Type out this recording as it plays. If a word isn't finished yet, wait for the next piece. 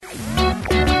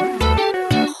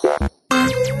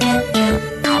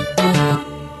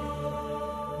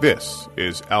This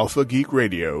is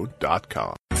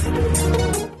AlphaGeekRadio.com.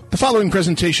 The following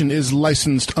presentation is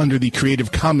licensed under the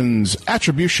Creative Commons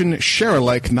Attribution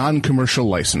Share-alike non-commercial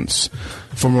license.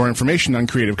 For more information on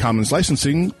Creative Commons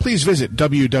licensing, please visit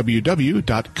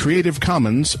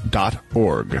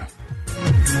www.creativecommons.org.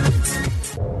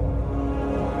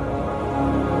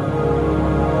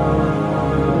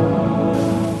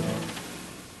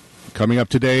 Coming up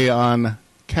today on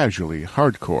Casually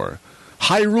Hardcore,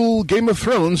 Hyrule, Game of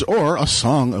Thrones, or A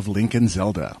Song of Link and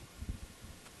Zelda.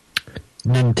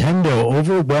 Nintendo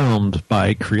overwhelmed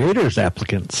by creators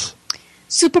applicants.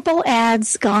 Super Bowl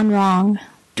ads gone wrong.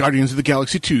 Guardians of the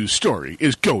Galaxy 2 story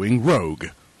is going rogue.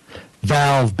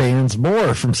 Valve bans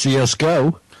more from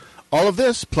CSGO. All of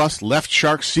this, plus Left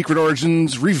Shark's secret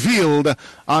origins revealed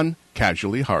on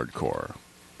Casually Hardcore.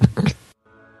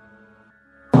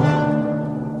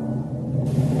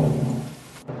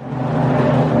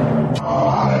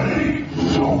 I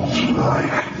don't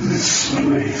like this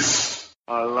place.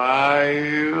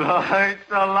 Alive!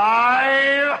 It's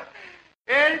alive!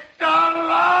 It's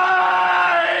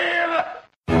alive!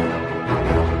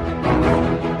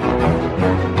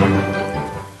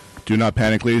 Do not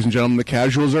panic, ladies and gentlemen. The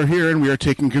casuals are here, and we are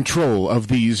taking control of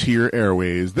these here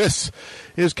airways. This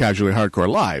is Casually Hardcore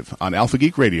live on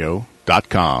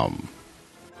AlphaGeekRadio.com.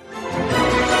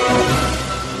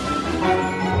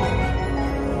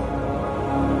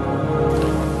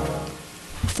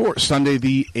 For Sunday,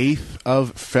 the 8th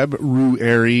of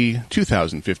February,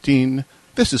 2015,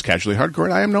 this is Casually Hardcore,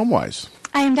 and I am Gnomewise.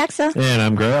 I am Dexa. And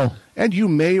I'm Grail. And you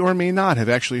may or may not have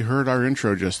actually heard our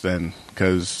intro just then,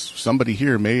 because somebody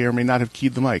here may or may not have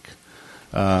keyed the mic.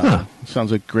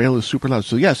 Sounds like Grail is super loud.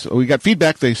 So yes, we got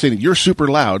feedback. They say that you're super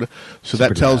loud, so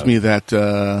that tells me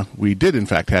that we did in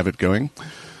fact have it going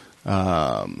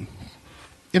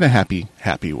in a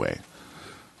happy way.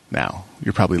 Now,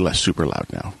 you're probably less super loud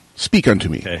now. Speak unto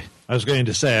me. Okay. I was going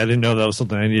to say, I didn't know that was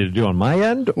something I needed to do on my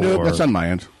end. Or... No, that's on my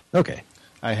end. Okay.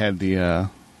 I had the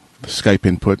Skype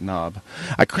input knob.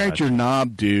 I cranked your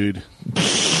knob, dude. They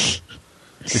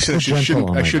said I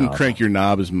shouldn't crank your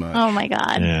knob as much. Oh, my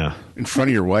God. Yeah. In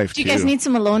front of your wife, Do you guys need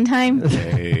some alone time?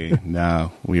 Hey,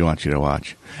 no, we want you to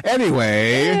watch.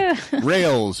 Anyway,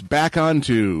 Rails, back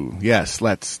onto. Yes,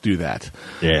 let's do that.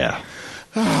 Yeah.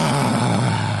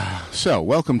 So,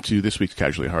 welcome to this week's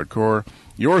Casually Hardcore,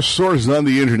 your source on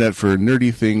the internet for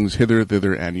nerdy things hither,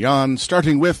 thither, and yon,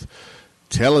 starting with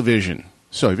television.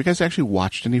 So, have you guys actually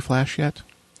watched any Flash yet?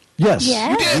 Yes.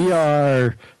 Yeah. We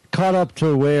are caught up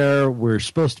to where we're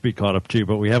supposed to be caught up to,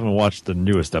 but we haven't watched the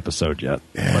newest episode yet.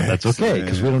 But that's okay,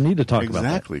 because we don't need to talk about that.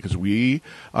 Exactly, because we,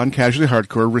 on Casually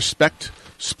Hardcore, respect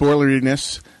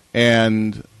spoileriness,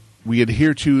 and we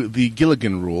adhere to the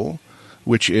Gilligan rule,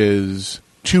 which is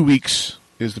 2 weeks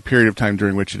is the period of time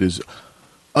during which it is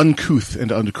uncouth and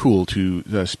uncool to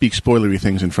speak spoilery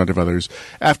things in front of others.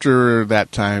 After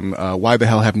that time, why the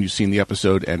hell haven't you seen the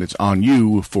episode? And it's on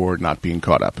you for not being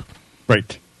caught up.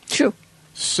 Right. True.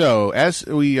 So, as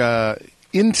we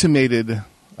intimated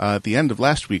at the end of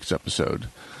last week's episode,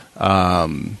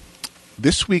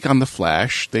 this week on The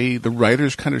Flash, the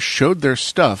writers kind of showed their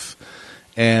stuff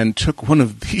and took one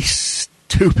of the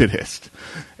stupidest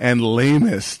and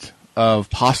lamest of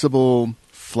possible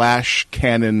Flash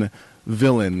canon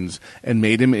villains and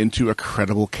made him into a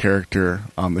credible character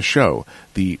on the show,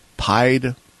 the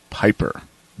Pied Piper.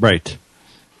 Right.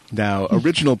 Now,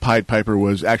 original Pied Piper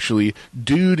was actually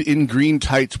dude in green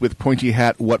tights with pointy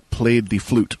hat what played the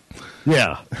flute.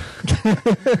 Yeah.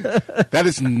 That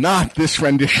is not this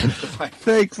rendition.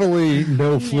 Thankfully,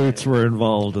 no flutes were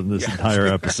involved in this entire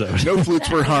episode. No flutes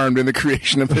were harmed in the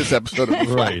creation of this episode of The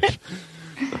Flash.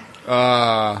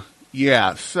 Right.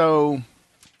 Yeah, so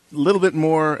a little bit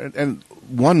more, and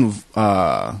one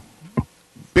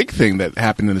big thing that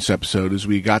happened in this episode is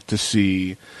we got to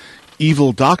see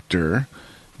Evil Doctor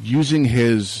using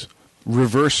his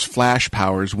reverse Flash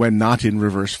powers when not in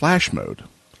reverse Flash mode.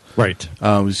 Right.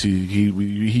 He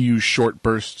used short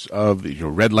bursts of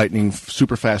red lightning,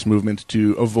 super fast movement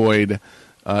to avoid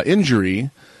injury,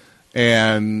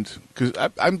 and because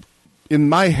I'm in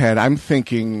my head, I'm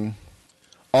thinking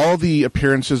all the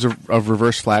appearances of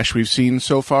Reverse Flash we've seen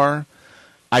so far,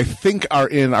 I think are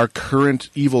in our current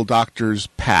Evil Doctor's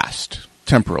past,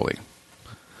 temporally.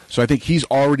 So I think he's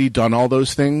already done all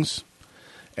those things,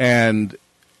 and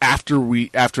after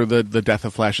the death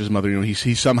of Flash's mother,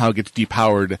 he somehow gets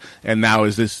depowered, and now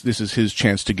this is his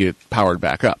chance to get powered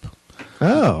back up.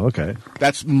 Oh, okay.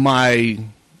 That's my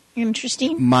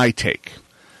take.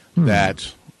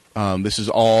 That this is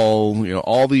all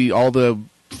all the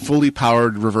fully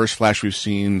powered Reverse Flash we've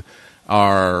seen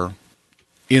are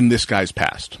in this guy's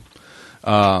past.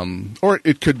 Or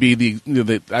it could be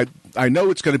I know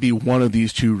it's going to be one of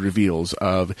these two reveals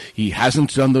of he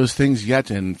hasn't done those things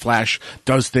yet, and Flash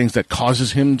does things that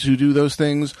causes him to do those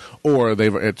things, or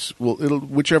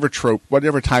whichever trope,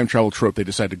 whatever time travel trope they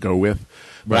decide to go with.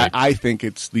 But Right. I think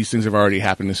these things have already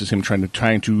happened. This is him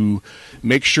trying to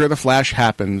make sure the Flash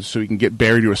happens so he can get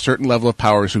Barry to a certain level of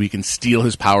power, so he can steal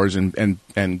his powers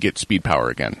and get speed power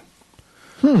again.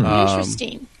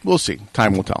 Interesting. We'll see.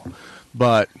 Time will tell.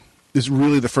 But this is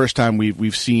really the first time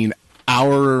we've seen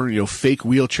our fake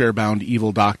wheelchair bound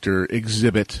evil doctor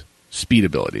exhibit speed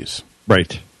abilities.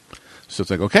 Right. So it's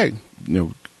like, okay,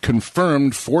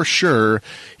 confirmed for sure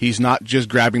he's not just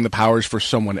grabbing the powers for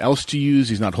someone else to use.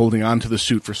 He's not holding on to the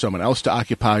suit for someone else to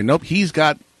occupy. Nope, he's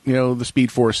got the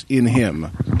Speed Force in him.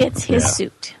 It's his Yeah.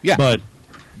 suit. Yeah. But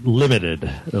limited,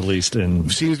 at least in...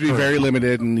 Seems to be very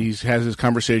limited, and he has his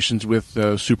conversations with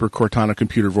Super Cortana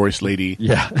computer voice lady.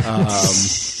 Yeah.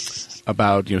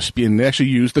 About speed, and they actually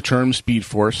use the term Speed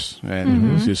Force,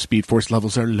 and his Speed Force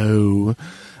levels are low.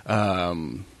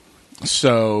 But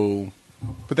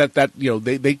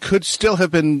they could still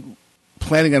have been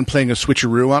planning on playing a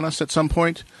switcheroo on us at some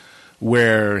point,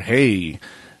 where hey,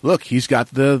 look, he's got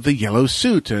the yellow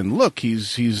suit, and look,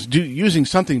 he's using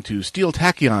something to steal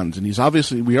tachyons, and he's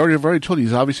obviously we've already told you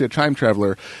he's obviously a time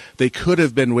traveler. They could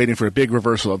have been waiting for a big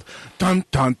reversal of dun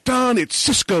dun dun. It's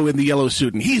Cisco in the yellow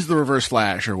suit, and he's the Reverse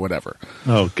Flash or whatever.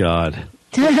 Oh, God.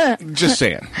 Just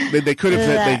saying, they could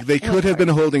have they could have been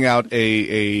holding out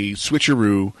a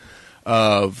switcheroo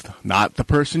of not the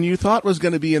person you thought was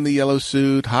going to be in the yellow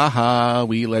suit. Ha ha!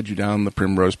 We led you down the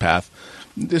primrose path.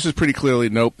 This is pretty clearly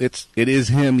nope. It is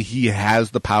him. He has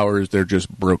the powers. They're just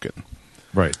broken.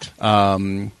 Right.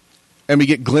 And we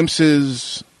get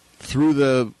glimpses through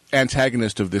the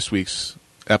antagonist of this week's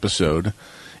episode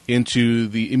into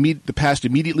the past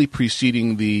immediately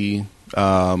preceding the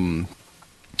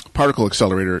particle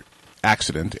accelerator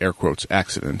accident, air quotes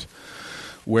accident,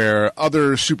 where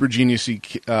other super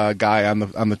genius-y guy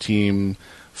on the team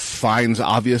finds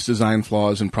obvious design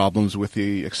flaws and problems with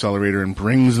the accelerator and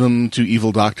brings them to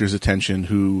Evil Doctor's attention,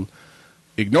 who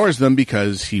ignores them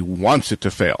because he wants it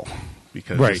to fail.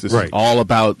 Because this is all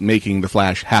about making the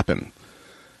Flash happen.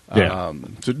 Yeah.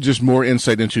 So just more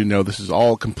insight into, no, this is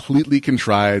all completely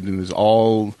contrived, and is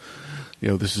all...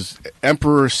 this is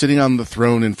Emperor sitting on the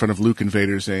throne in front of Luke and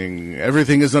Vader saying,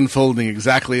 everything is unfolding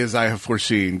exactly as I have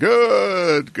foreseen.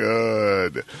 Good,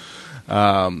 good.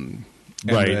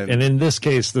 Right. And in this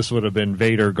case, this would have been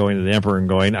Vader going to the Emperor and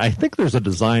going, I think there's a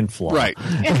design flaw. Right.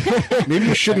 Maybe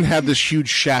you shouldn't have this huge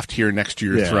shaft here next to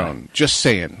your throne. Just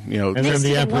saying. And then Missed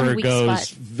the it in one Emperor weak goes,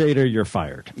 spot. Vader, you're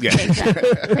fired. Yeah.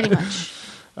 Exactly. Pretty much.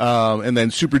 And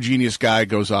then Super Genius Guy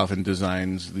goes off and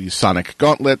designs the Sonic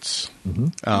Gauntlets.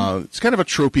 It's kind of a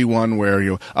tropey one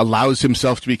where allows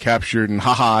himself to be captured, and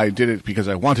haha, I did it because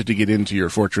I wanted to get into your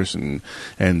fortress and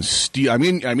steal. I'm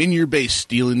in your base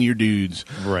stealing your dudes.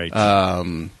 Right.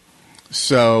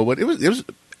 So what it was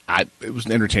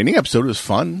an entertaining episode. It was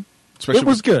fun. Especially It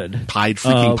was with good. Pied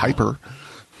freaking Piper.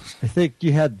 I think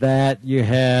you had that.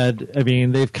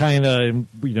 They've kind of,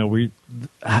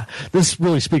 this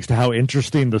really speaks to how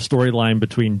interesting the storyline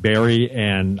between Barry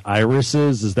and Iris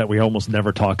is that we almost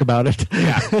never talk about it.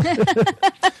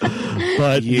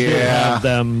 But you did have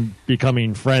them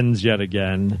becoming friends yet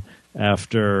again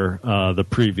after the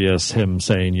previous him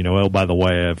saying, oh, by the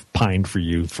way, I've pined for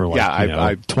you for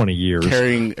 20 years.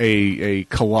 Carrying a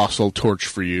colossal torch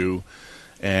for you.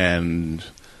 And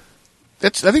I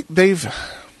think they've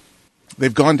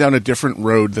gone down a different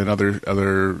road than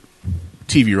other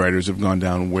TV writers have gone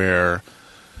down, where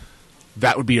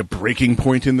that would be a breaking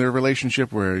point in their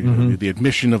relationship, where the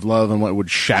admission of love and what would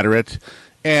shatter it.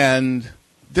 And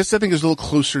this, I think, is a little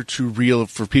closer to real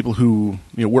for people who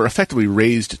were effectively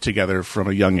raised together from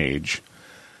a young age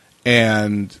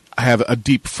and have a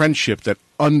deep friendship that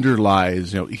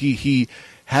underlies. He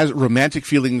has romantic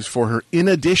feelings for her in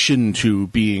addition to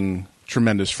being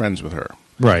tremendous friends with her.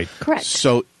 Right. Correct.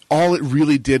 So all it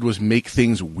really did was make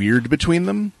things weird between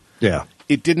them. Yeah.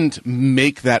 It didn't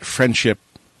make that friendship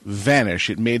vanish.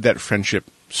 It made that friendship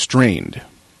strained.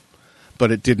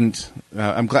 But it didn't.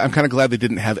 I'm kind of glad they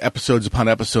didn't have episodes upon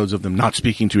episodes of them not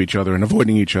speaking to each other and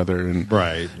avoiding each other. And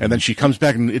right. And then she comes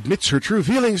back and admits her true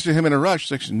feelings to him in a rush.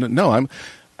 She's like, no,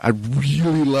 I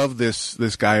really love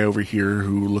this guy over here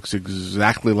who looks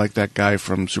exactly like that guy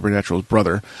from Supernatural's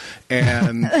brother.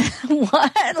 And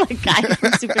What? Like guy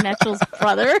from Supernatural's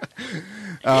brother?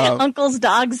 Uncle's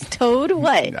dog's toad?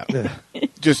 What? no,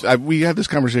 we had this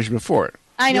conversation before.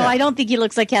 I know. Yeah. I don't think he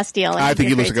looks like Castiel. I think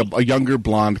he looks like a younger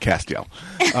blonde Castiel.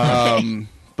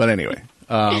 But anyway,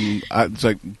 It's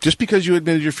like, just because you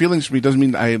admitted your feelings for me doesn't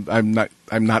mean I'm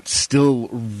not still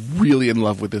really in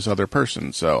love with this other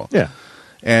person. So Yeah.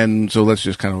 and so let's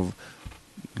just kind of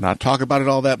not talk about it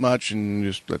all that much, and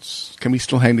just can we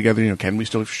still hang together? Can we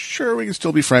still? Sure, we can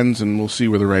still be friends, and we'll see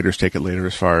where the writers take it later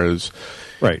as far as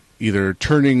Right. either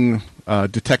turning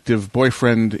detective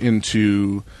boyfriend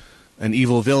into an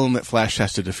evil villain that Flash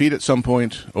has to defeat at some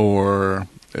point, or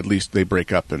at least they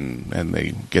break up and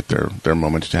they get their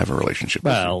moment to have a relationship.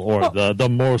 Well, or the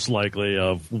most likely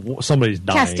of somebody's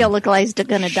dying. Castiel looks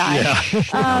going to die.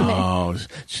 Oh,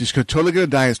 she's totally going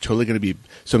to die. It's totally going to be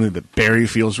something that Barry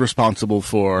feels responsible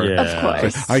for. Yeah. Of course.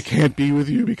 It's like, I can't be with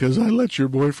you because I let your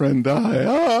boyfriend die.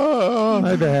 Ah.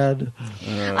 My bad.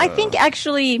 I think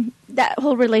actually that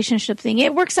whole relationship thing,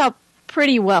 it works out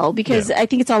pretty well because I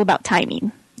think it's all about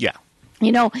timing. Yeah.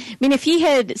 If he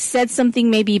had said something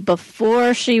maybe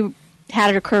before she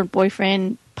had her current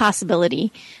boyfriend,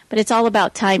 possibility, but it's all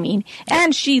about timing.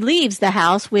 And she leaves the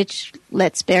house, which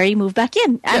lets Barry move back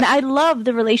in. And I love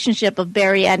the relationship of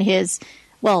Barry and his,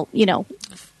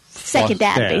 second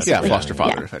dad, basically. Yeah, foster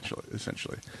father,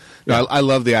 essentially. No, I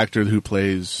love the actor who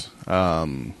plays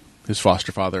his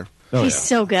foster father. He's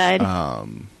so good.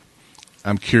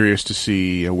 I'm curious to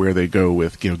see where they go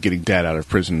with getting Dad out of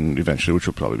prison eventually, which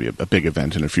will probably be a big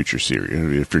event in a future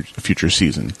series, a future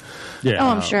season. Yeah. Oh,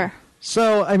 I'm sure.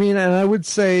 So, and I would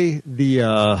say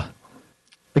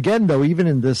again though, even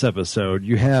in this episode,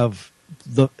 you have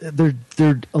they're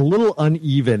a little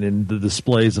uneven in the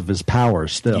displays of his power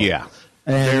still. Yeah.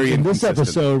 And Very in this inconsistent.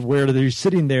 episode where they're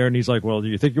sitting there and he's like, well, do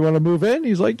you think you want to move in?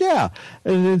 He's like, yeah.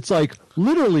 And it's like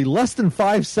literally less than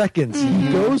 5 seconds. He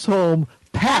goes home,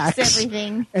 packs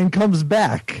everything, and comes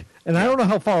back. And I don't know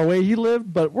how far away he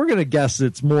lived, but we're going to guess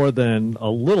it's more than a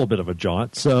little bit of a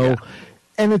jaunt. So,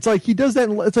 and it's like he does that.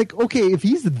 It's like, okay, if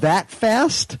he's that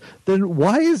fast, then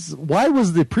why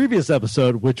was the previous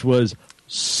episode, which was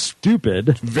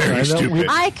stupid, Very stupid.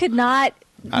 I could not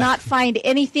find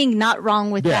anything not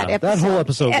wrong with that episode. That whole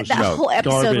episode was that whole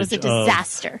episode was a garbage.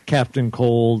 disaster. Captain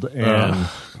Cold and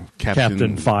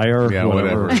Captain Fire, yeah,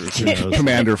 whatever.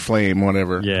 Commander Flame,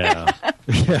 whatever. Yeah,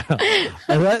 yeah.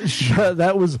 And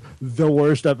that was the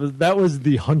worst episode. That was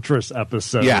the Huntress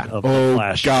episode. Yeah. Of Oh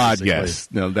Flash, God, basically. yes.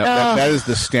 No, that is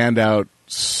the standout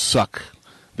suck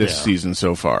this season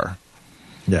so far.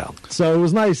 Yeah. So it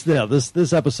was nice. Yeah.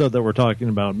 This episode that we're talking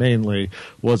about mainly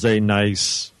was a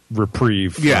nice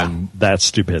reprieve from that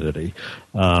stupidity.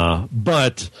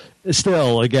 But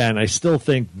still, again, I still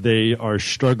think they are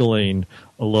struggling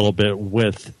a little bit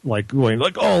with going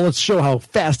oh, let's show how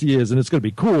fast he is and it's going to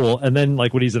be cool. And then when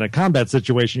he's in a combat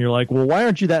situation, you're like, well, why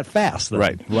aren't you that fast then?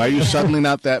 Right. Why are you suddenly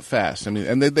not that fast? I mean,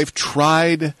 and they've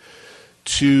tried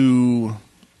to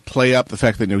play up the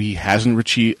fact that he hasn't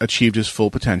achieved his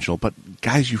full potential, but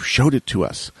guys, you showed it to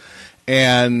us.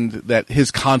 And that his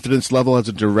confidence level has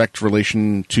a direct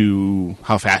relation to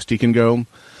how fast he can go.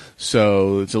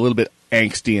 So it's a little bit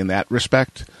angsty in that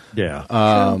respect. Yeah.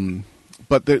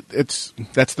 But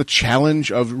that's the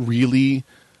challenge of really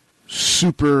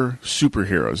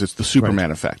superheroes. It's the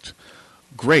Superman effect.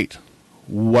 Great.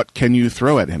 What can you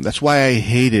throw at him? That's why I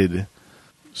hated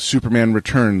Superman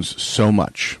Returns so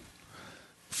much.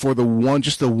 For the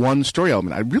one story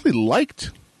element, I really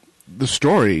liked the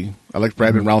story. I liked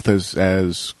Brandon Routh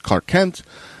as Clark Kent.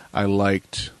 I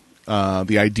liked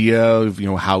the idea of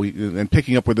how and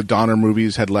picking up where the Donner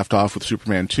movies had left off with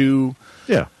Superman 2.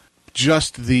 Yeah.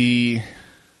 Just the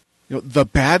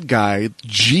bad guy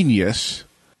genius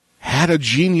had a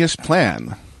genius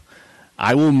plan.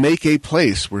 I will make a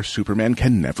place where Superman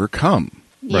can never come.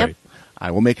 Yep. Right. I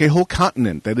will make a whole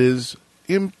continent that is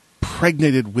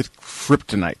impregnated with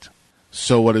kryptonite.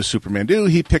 So what does Superman do?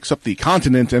 He picks up the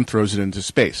continent and throws it into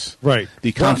space. Right.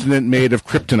 The continent made of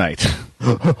kryptonite.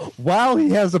 While he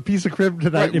has a piece of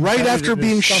kryptonite. Right embedded after in his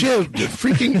being stomach. shivved.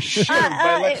 Freaking shivved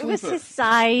by Lex It was Luthor. his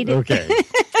side. Okay.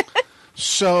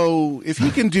 So if he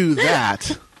can do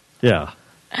that, Yeah.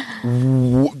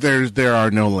 there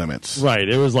are no limits. Right.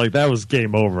 It was that was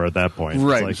game over at that point. It's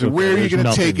Right. like, So okay, where are you there's going to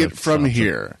nothing take it that from stops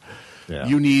here? Yeah.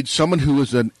 You need someone who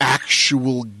is an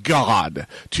actual god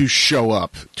to show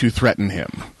up to threaten him.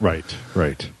 Right.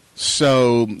 Right.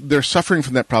 So they're suffering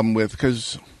from that problem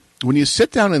because when you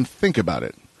sit down and think about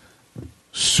it,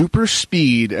 super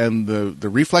speed and the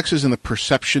reflexes and the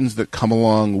perceptions that come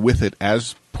along with it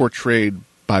as portrayed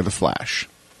by the Flash,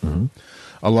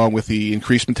 along with the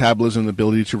increased metabolism, the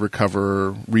ability to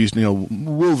recover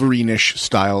Wolverine-ish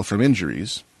style from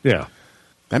injuries, Yeah.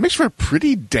 that makes for a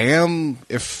pretty damn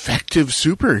effective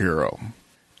superhero.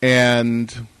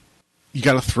 And you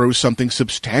got to throw something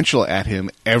substantial at him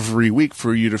every week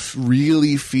for you to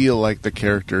really feel like the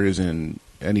character is in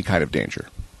any kind of danger.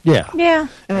 Yeah. Yeah.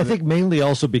 And I think mainly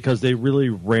also because they really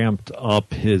ramped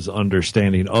up his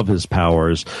understanding of his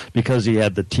powers because he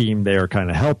had the team there kind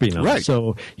of helping him. Right.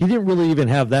 So he didn't really even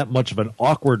have that much of an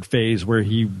awkward phase where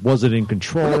he wasn't in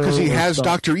control. Because he or has stuff.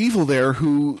 Dr. Evil there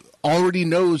who already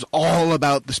knows all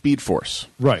about the Speed Force.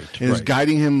 Right. And is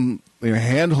guiding him,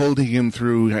 hand-holding him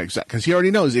through, because he already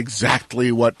knows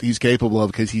exactly what he's capable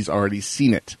of because he's already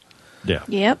seen it. Yeah.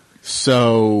 Yep.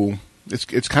 So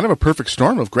it's kind of a perfect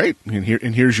storm of great. And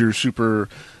here's your super,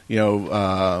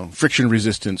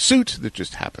 friction-resistant suit that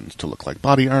just happens to look like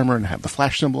body armor and have the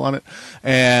flash symbol on it,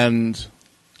 and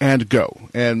go.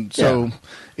 And so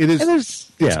it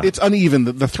is. It's uneven.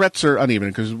 The threats are uneven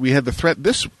because we had the threat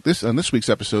this on this week's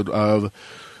episode of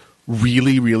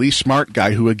really, really smart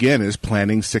guy who again is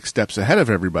planning 6 steps ahead of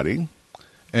everybody,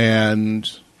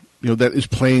 and that is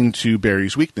playing to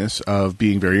Barry's weakness of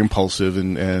being very impulsive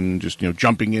and just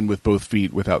jumping in with both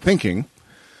feet without thinking,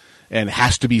 and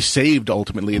has to be saved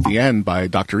ultimately at the end by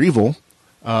Dr. Evil.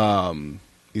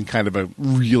 In kind of a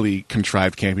really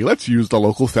contrived campy, let's use the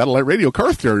local satellite radio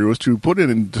car stereos to put in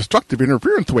a destructive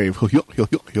interference wave.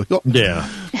 Yeah.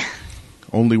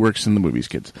 Only works in the movies,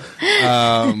 kids.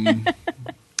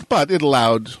 But it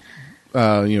allowed,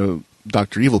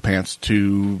 Dr. Evil Pants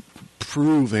to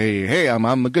prove, hey, I'm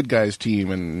on the good guys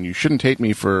team, and you shouldn't hate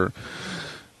me for,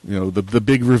 the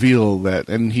big reveal that.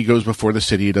 And he goes before the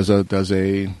city, does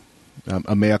a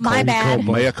mea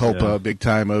culpa, big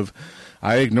time of.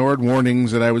 I ignored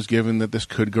warnings that I was given that this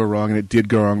could go wrong, and it did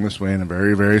go wrong this way, and I'm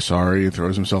very, very sorry. He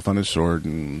throws himself on his sword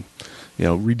and,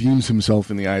 redeems himself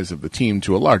in the eyes of the team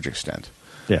to a large extent.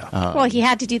 Yeah. Well, he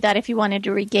had to do that if he wanted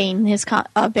to regain his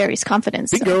Barry's confidence.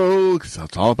 Bingo! Because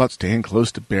it's all about staying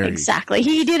close to Barry. Exactly.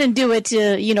 He didn't do it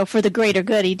to, for the greater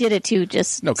good. He did it to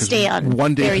just stay on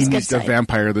one day Barry's he good needs to side.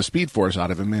 vampire the Speed Force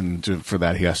out of him, and for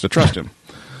that he has to trust him.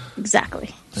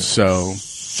 Exactly. So...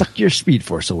 Suck your Speed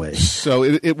Force away. So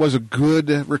it was a good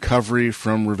recovery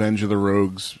from Revenge of the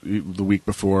Rogues the week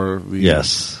before.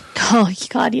 Yes. Oh,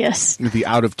 God, yes. The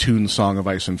out-of-tune song of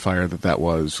Ice and Fire that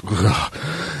was.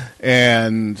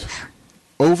 And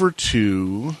over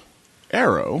to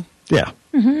Arrow. Yeah.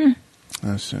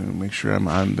 Mm-hmm. So make sure I'm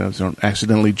on. Don't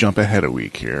accidentally jump ahead a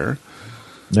week here.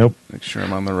 Nope. Make sure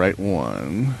I'm on the right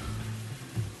one.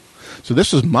 So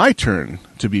this is my turn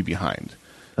to be behind.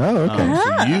 Oh, okay.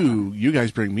 So you guys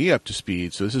bring me up to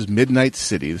speed. So this is Midnight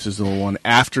City. This is the one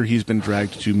after he's been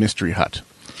dragged to Mystery Hut.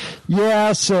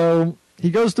 Yeah, so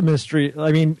he goes to Mystery.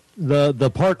 I mean,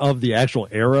 the part of the actual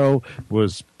Arrow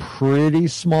was pretty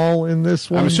small in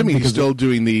this one. I'm assuming he's still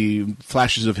doing the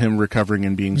flashes of him recovering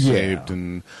and being saved,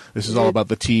 and this is all about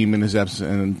the team and his absence.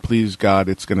 And please God,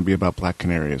 it's going to be about Black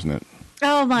Canary, isn't it?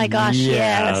 Oh, my gosh,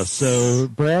 yeah, yes. So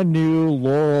brand new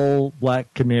Laurel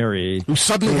Black Canary. Who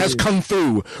suddenly has Kung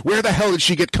Fu. Where the hell did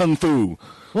she get Kung Fu?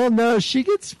 Well, no, she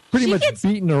gets pretty much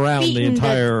beaten around the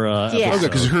entire episode.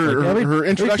 Because her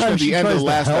introduction at the end of the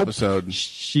last episode,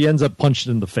 she ends up punched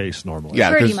in the face normally.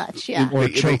 Yeah, pretty much, yeah. Or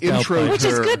choked out by Which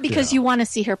is her. good because you want to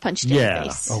see her punched in the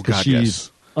face. Oh, God, she's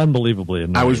yes. unbelievably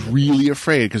annoying. I was really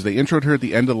afraid because they introed her at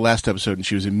the end of the last episode and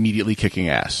she was immediately kicking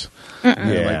ass.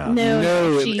 Yeah.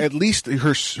 At least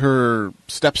her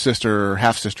stepsister or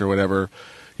half-sister or whatever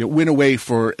went away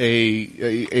for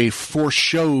a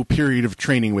for-show period of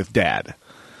training with Dad,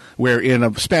 where in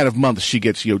a span of months she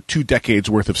gets 2 decades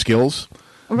worth of skills.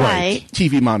 Right.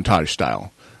 TV montage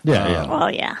style. Yeah. Well,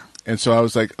 yeah. And so I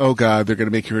was like, oh, God, they're going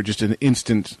to make her just an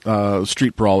instant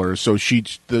street brawler. So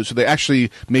so they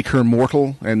actually make her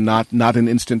mortal and not an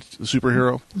instant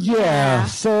superhero. Yeah.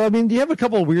 So, I mean, you have a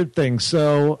couple of weird things.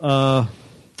 So,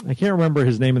 I can't remember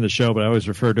his name in the show, but I always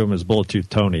refer to him as Bullet Tooth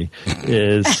Tony,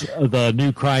 is the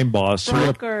new crime boss.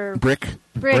 Brick. Brick.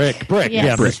 Yes.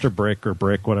 Yeah, Mr. Brick or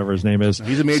Brick, whatever his name is.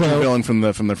 He's a major villain from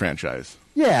the franchise.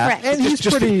 Yeah, Correct. and he's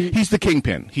he's the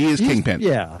kingpin. He is kingpin.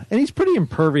 Yeah, and he's pretty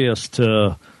impervious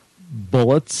to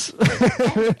bullets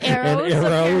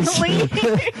Arrows.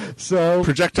 Apparently. So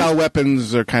projectile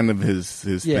weapons are kind of his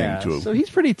thing too. So he's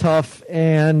pretty tough,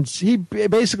 and he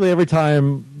basically every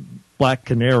time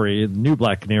the new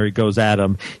Black Canary goes at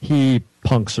him, he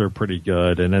punks her pretty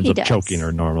good and ends up choking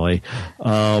her normally.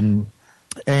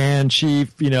 And she,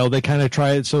 they kind of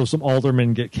try it. So some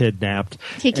aldermen get kidnapped.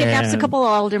 He kidnaps a couple of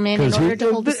aldermen in order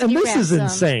to hold the And this ransom. is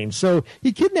insane. So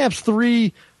he kidnaps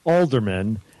 3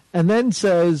 aldermen and then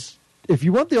says, if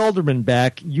you want the aldermen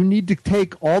back, you need to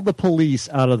take all the police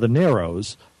out of the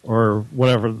Narrows or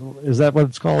whatever. Is that what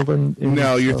it's called?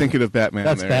 No, you're thinking of Batman.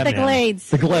 That's there. Batman. The Glades.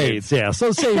 The Glades, yeah.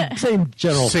 So same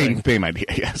general thing. Same idea,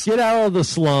 yes. Get out of the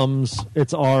slums.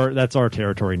 That's our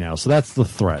territory now. So that's the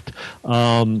threat.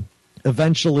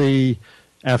 Eventually,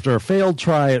 after a failed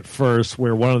try at first,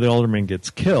 where one of the aldermen gets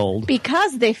killed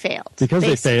Because they failed.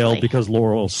 Because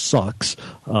Laurel sucks.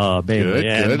 Mainly.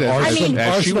 Good.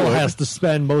 Arsenal has to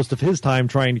spend most of his time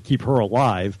trying to keep her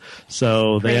alive,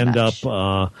 so they end up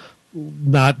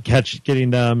not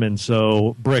getting them, and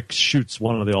so Brick shoots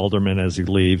one of the aldermen as he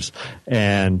leaves,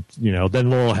 and then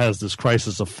Laurel has this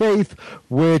crisis of faith,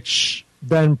 which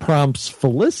then prompts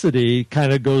Felicity,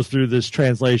 kind of goes through this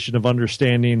translation of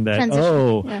understanding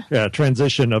that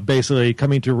transition of basically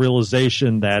coming to a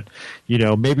realization that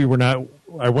maybe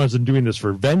I wasn't doing this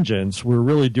for vengeance. We're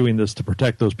really doing this to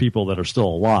protect those people that are still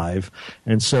alive.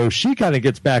 And so she kind of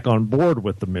gets back on board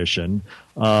with the mission,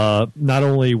 not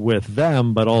only with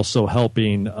them, but also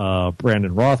helping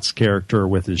Brandon Roth's character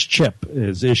with his chip,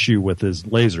 his issue with his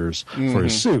lasers for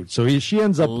his suit. So she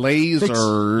ends up...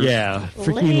 Lasers.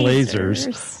 Freaking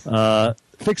lasers.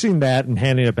 Fixing that and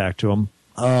handing it back to him.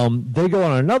 They go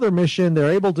on another mission.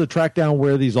 They're able to track down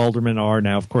where these aldermen are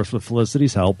now, of course, with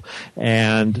Felicity's help,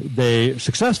 and they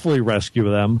successfully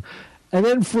rescue them. And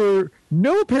then for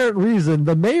no apparent reason,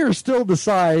 the mayor still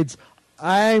decides,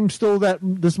 I'm still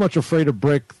this much afraid of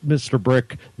Mr.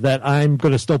 Brick, that I'm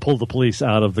going to still pull the police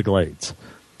out of the Glades.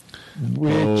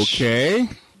 Okay.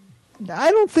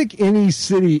 I don't think any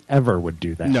city ever would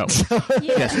do that. No.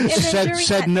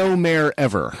 Said no mayor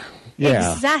ever.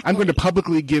 Yeah. Exactly. I'm going to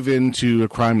publicly give in to a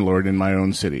crime lord in my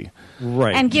own city.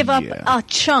 Right. And give up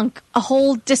a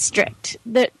whole district.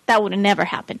 That would have never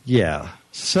happened. Yeah.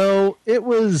 So it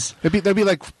was... That'd be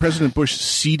like President Bush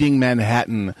ceding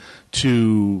Manhattan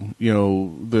to,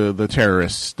 the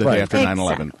terrorists the day after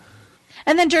 9/11.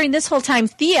 And then during this whole time,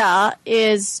 Malcolm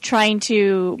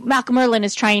Merlyn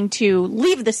is trying to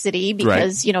leave the city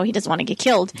because, he doesn't want to get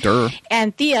killed. Duh.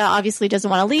 And Thea obviously doesn't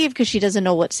want to leave because she doesn't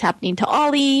know what's happening to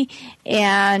Ollie.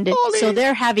 And so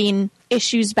they're having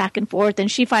issues back and forth.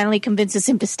 And she finally convinces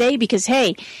him to stay because,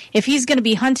 hey, if he's going to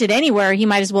be hunted anywhere, he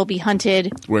might as well be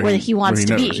hunted where he wants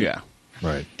to be. Yeah.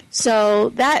 Right.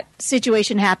 So that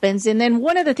situation happens. And then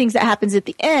one of the things that happens at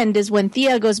the end is when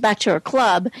Thea goes back to her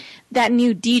club, that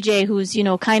new DJ who's,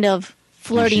 kind of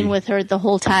flirting with her the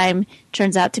whole time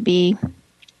turns out to be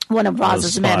one of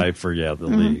Roz's men. A spy for, the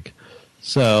League.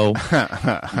 So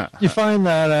you find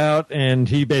that out, and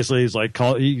he basically is like,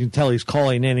 you can tell he's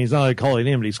calling in. He's not only calling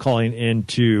in, but he's calling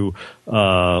into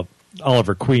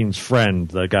Oliver Queen's friend,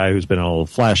 the guy who's been in all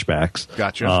the flashbacks.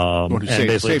 Gotcha. And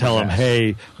basically tell him,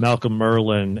 hey, Malcolm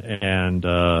Merlyn and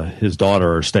his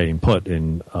daughter are staying put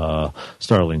in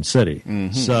Starling City.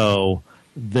 Mm-hmm. So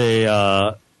they...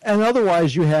 and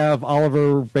otherwise, you have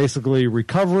Oliver basically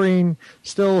recovering,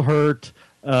 still hurt.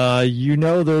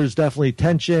 There's definitely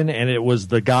tension, and it was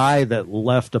the guy that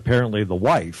left, apparently, the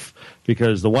wife,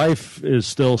 because the wife is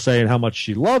still saying how much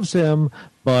she loves him,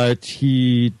 but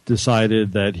he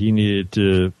decided that he needed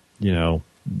to,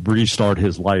 restart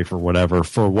his life or whatever,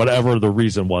 for whatever the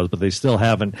reason was, but they still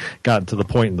haven't gotten to the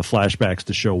point in the flashbacks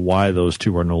to show why those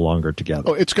two are no longer together.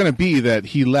 Oh, it's going to be that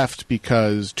he left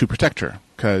to protect her,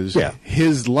 because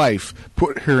his life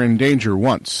put her in danger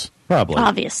once. Probably.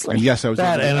 Obviously. And yes, I was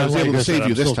able to save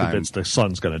you this time. Convinced the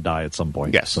son's going to die at some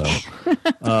point. Yes. So,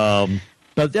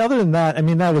 but other than that,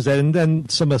 that was it. And then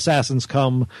some assassins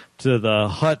come to the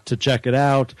hut to check it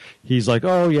out. He's like,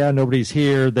 oh, yeah, nobody's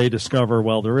here. They discover,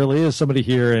 well, there really is somebody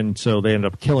here. And so they end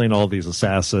up killing all these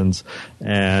assassins.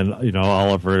 And,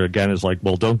 Oliver, again, is like,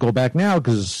 well, don't go back now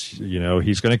because,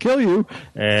 he's going to kill you.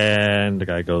 And the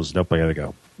guy goes, nope, I got to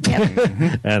go.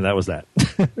 Yep. And that was that.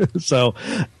 So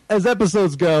as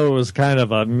episodes go, it was kind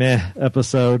of a meh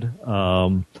episode.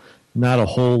 Not a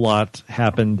whole lot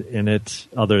happened in it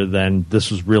other than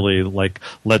this was really like,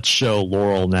 let's show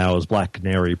Laurel now as Black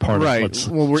Canary part of let's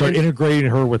start integrating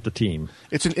her with the team.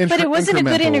 It's an but it wasn't a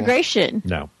good integration.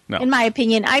 No. In my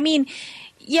opinion. Even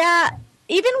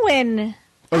when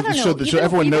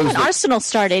everyone knows when Arsenal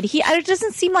started, it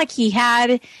doesn't seem like he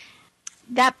had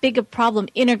that big a problem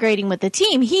integrating with the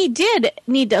team. He did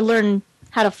need to learn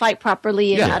how to fight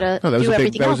properly and how to do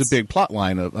everything else. That was a big plot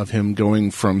line of him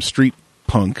going from street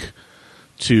punk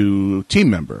to team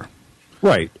member.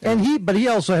 Right. And he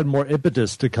also had more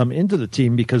impetus to come into the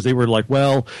team because they were like,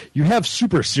 well, you have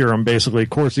super serum basically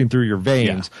coursing through your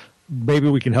veins. Yeah. Maybe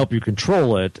we can help you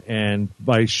control it, and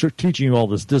by teaching you all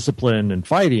this discipline and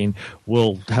fighting,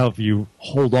 we'll help you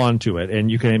hold on to it, and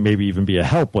you can maybe even be a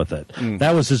help with it. Mm.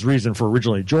 That was his reason for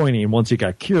originally joining. Once he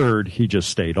got cured, he just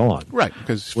stayed on. Right,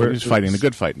 because he's fighting a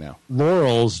good fight now.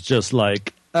 Laurel's just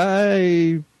like,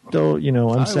 I don't,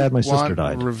 I'm sad my sister want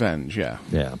died. Revenge, yeah.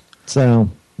 Yeah. So,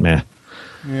 meh.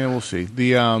 Yeah, we'll see.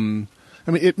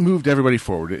 It moved everybody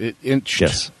forward. It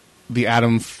inched the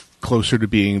Atom closer to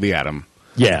being the Atom.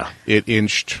 Yeah. It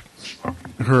inched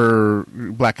her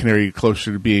Black Canary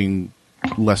closer to being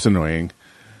less annoying,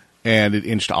 and it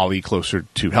inched Ollie closer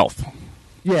to health.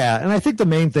 Yeah, and I think the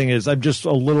main thing is I'm just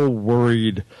a little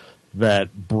worried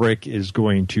that Brick is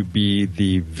going to be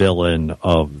the villain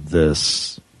of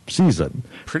this season.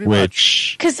 Pretty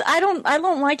much. Because I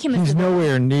don't like him. He's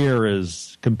nowhere near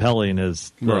as compelling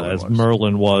as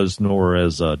Merlin was, nor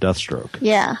as Deathstroke.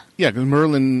 Yeah. Yeah, because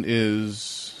Merlin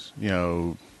is,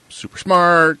 super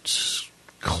smart,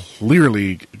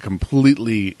 clearly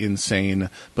completely insane,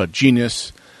 but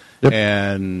genius. Yep.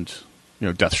 And,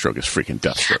 Deathstroke is freaking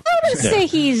Deathstroke. I wouldn't say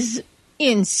he's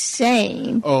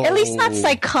insane. Oh. At least not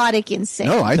psychotic insane.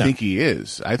 No, I think he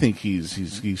is. I think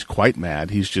he's quite mad.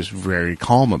 He's just very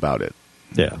calm about it.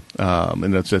 Yeah.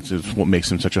 And that's what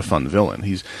makes him such a fun villain.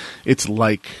 It's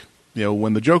like,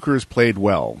 when the Joker is played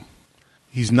well,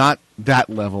 he's not that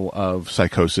level of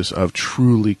psychosis of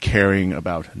truly caring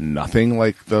about nothing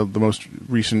like the most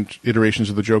recent iterations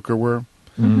of the Joker were.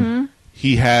 Mm-hmm.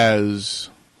 He has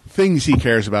things he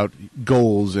cares about,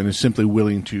 goals, and is simply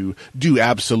willing to do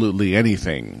absolutely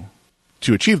anything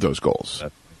to achieve those goals.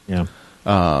 Yeah.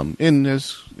 And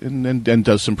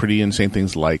does some pretty insane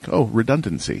things like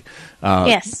redundancy.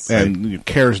 Yes. And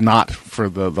cares not for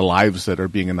the lives that are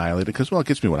being annihilated because it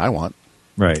gets me what I want.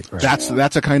 Right.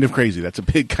 That's a kind of crazy. That's a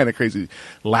big kind of crazy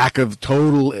lack of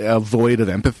total void of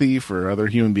empathy for other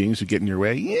human beings who get in your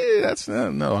way. Yeah, that's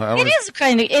no.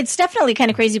 It's definitely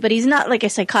kind of crazy, but he's not like a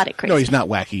psychotic crazy. No, he's not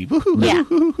wacky. Woo-hoo, Yeah.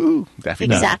 woo-hoo, Daffy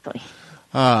Duck. Exactly.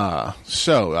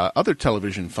 So other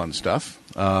television fun stuff.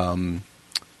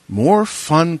 More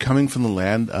fun coming from the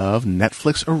land of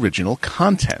Netflix original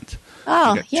content.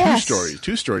 Oh, We got yes.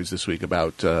 two stories this week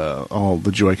about all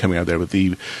the joy coming out there. But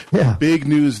the big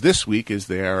news this week is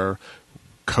they are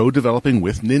co-developing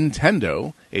with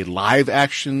Nintendo a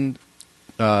live-action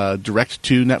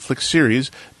direct-to-Netflix series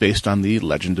based on the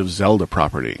Legend of Zelda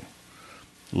property.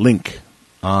 Link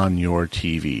on your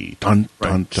TV. Dun,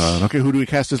 dun, dun. Okay, who do we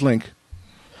cast as Link?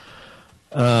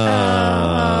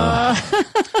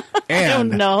 I don't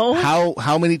know.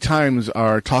 How many times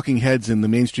are talking heads in the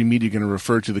mainstream media going to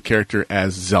refer to the character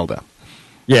as Zelda?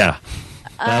 Yeah.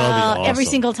 That'll be awesome. Every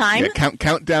single time. Yeah,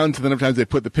 count down to the number of times they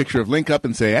put the picture of Link up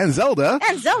and say, and Zelda.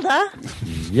 And Zelda.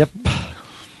 Yep.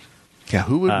 Yeah,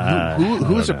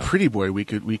 who is a pretty boy we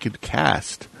could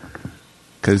cast?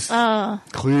 Because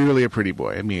clearly a pretty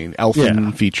boy. I mean,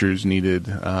 elfin features needed.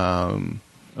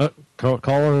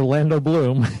 Call her Orlando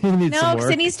Bloom. No,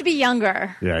 because it needs to be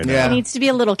younger. Yeah, I know. Yeah. It needs to be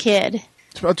a little kid.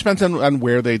 It depends on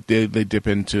where they dip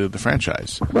into the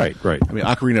franchise. Right. I mean,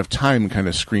 Ocarina of Time kind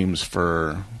of screams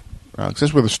for... because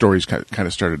that's where the stories kind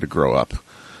of started to grow up.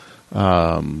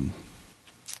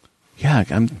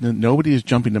 Nobody is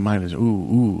jumping to mind as,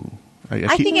 ooh.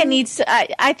 I think it needs to...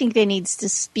 I think they needs to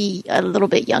be a little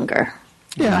bit younger.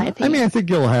 in my opinion. I think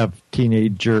you'll have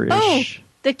teenager-ish. Oh,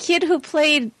 the kid who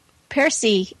played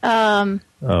Percy.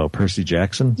 Percy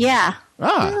Jackson? Yeah.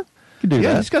 You can do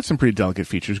that. He's got some pretty delicate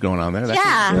features going on there.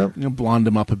 Yeah. Could, blonde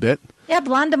him up a bit. Yeah,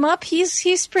 blonde him up.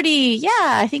 He's pretty... Yeah,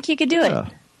 I think you could do it.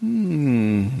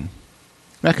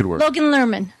 That could work. Logan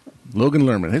Lerman. Logan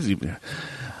Lerman.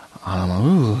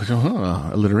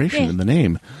 Alliteration in the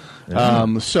name.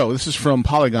 So this is from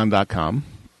Polygon.com.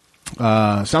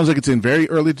 Sounds like it's in very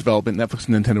early development. Netflix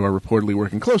and Nintendo are reportedly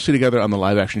working closely together on the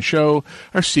live-action show,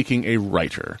 are seeking a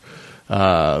writer.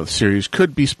 The series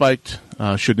could be spiked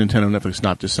should Nintendo and Netflix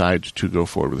not decide to go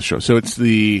forward with the show. So it's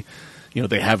they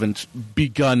haven't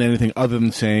begun anything other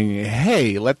than saying,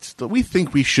 hey, we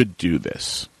think we should do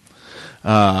this.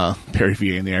 Perry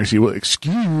VA in the IRC, well,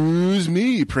 excuse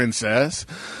me, princess.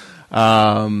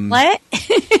 What?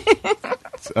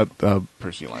 It's a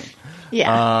Percy line.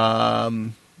 Yeah.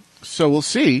 So we'll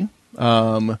see.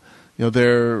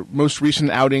 Their most recent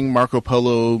outing, Marco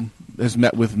Polo, has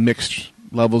met with mixed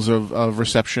levels of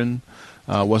reception.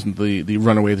 Wasn't the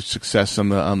runaway success on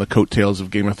the coattails of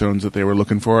Game of Thrones that they were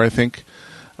looking for, I think.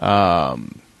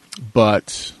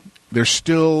 But they're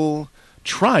still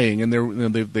trying, and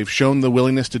they've shown the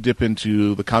willingness to dip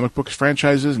into the comic books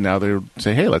franchises. Now they're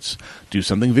saying, hey, let's do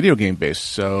something video game based.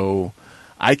 So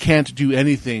I can't do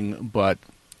anything but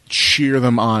cheer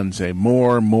them on, say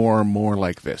more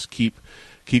like this. Keep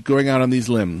going out on these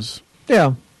limbs.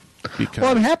 Yeah. Because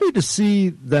Well, I'm happy to see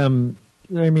them.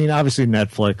 I mean, obviously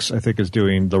Netflix, I think, is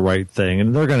doing the right thing,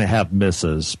 and they're going to have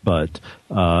misses, but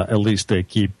at least they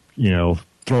keep,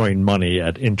 throwing money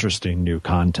at interesting new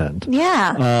content.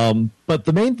 Yeah. But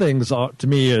the main things to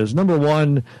me is, number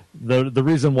one, the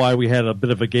reason why we had a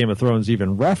bit of a Game of Thrones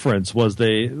even reference was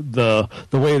the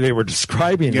way they were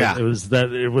describing Yeah. it was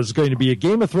that it was going to be a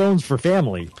Game of Thrones for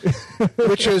family.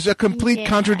 Which is a complete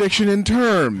contradiction in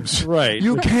terms. Right.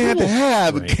 You can't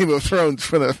have Right. a Game of Thrones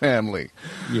for the family.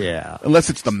 Yeah. Unless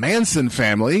it's the Manson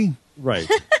family. Right.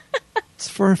 It's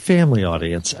for a family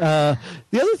audience. The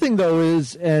other thing, though,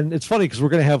 is, and it's funny because we're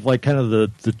going to have like kind of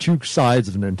the two sides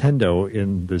of Nintendo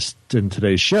in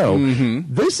today's show.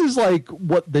 Mm-hmm. This is like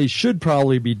what they should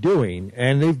probably be doing,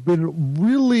 and they've been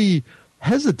really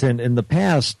hesitant in the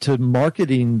past to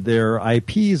marketing their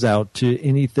IPs out to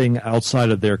anything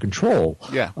outside of their control.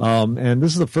 Yeah. And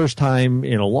this is the first time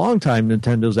in a long time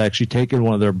Nintendo's actually taken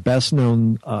one of their best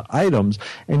known items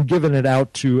and given it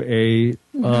out to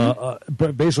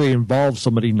but basically involve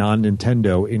somebody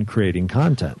non-Nintendo in creating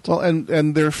content. Well,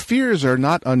 and their fears are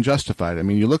not unjustified. I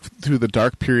mean, you look through the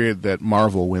dark period that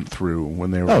Marvel went through when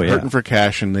they were hurting for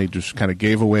cash, and they just kind of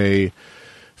gave away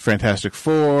Fantastic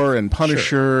Four and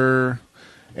Punisher. Sure.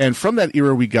 And from that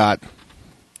era, we got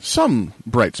some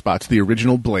bright spots. The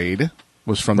original Blade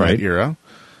was from that era.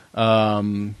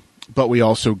 But we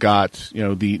also got,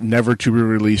 the never to be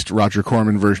released Roger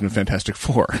Corman version of Fantastic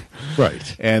Four.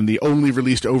 Right. And the only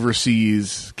released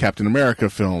overseas Captain America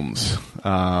films.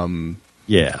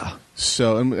 Yeah.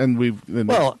 So, and we've...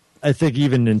 Well, I think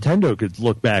even Nintendo could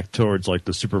look back towards like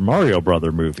the Super Mario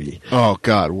Brother movie. Oh,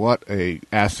 God, what a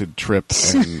acid trip.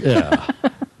 And Yeah.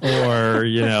 Or,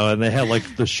 and they had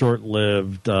like the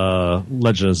short-lived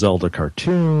Legend of Zelda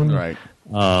cartoon. Right.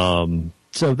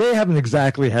 So they haven't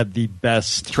exactly had the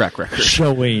best track record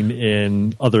showing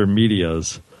in other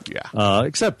medias. Yeah.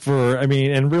 Except for,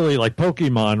 and really like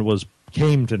Pokemon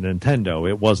came to Nintendo.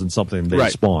 It wasn't something they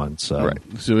spawned. So. Right.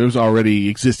 So it was already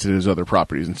existed as other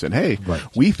properties and said, hey,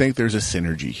 we think there's a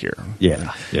synergy here.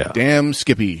 Yeah. Yeah. Damn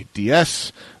Skippy.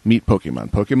 DS, meet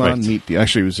Pokemon. Pokemon, meet...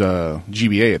 Actually, it was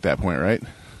GBA at that point, right?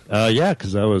 Yeah,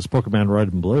 because that was Pokemon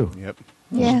Red and Blue. Yep.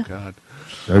 Yeah. Oh, God.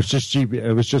 It was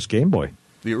just Game Boy.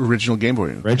 The original Game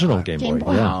Boy. Game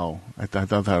Boy. Wow. I thought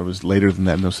that was later than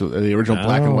that. No, so the original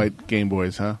black and white Game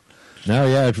Boys, huh? No,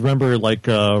 yeah. If you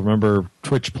remember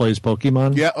Twitch Plays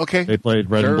Pokemon? Yeah, okay. They played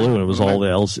Red and Blue, and it was all the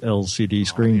LCD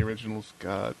screen. The originals,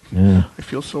 God. Yeah. I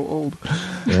feel so old.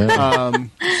 Yeah.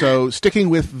 So sticking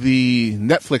with the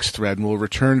Netflix thread, and we'll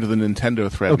return to the Nintendo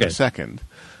thread in a second.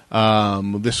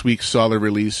 This week saw the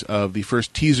release of the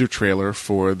first teaser trailer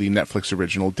for the Netflix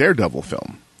original Daredevil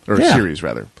film, or series,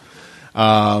 rather.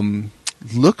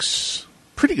 Looks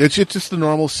pretty good. It's just the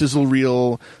normal sizzle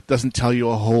reel. Doesn't tell you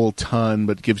a whole ton,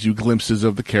 but gives you glimpses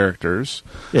of the characters.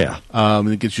 Yeah. And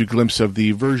it gives you a glimpse of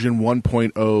the version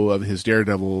 1.0 of his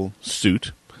Daredevil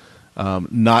suit.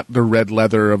 Not the red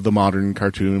leather of the modern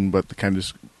cartoon, but the kind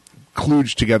of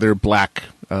kludged together black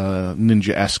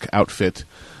ninja-esque outfit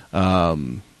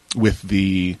with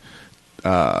the...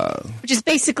 which is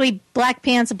basically black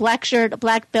pants, a black shirt, a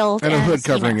black belt, and a hood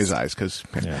covering mask. his eyes, because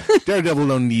Daredevil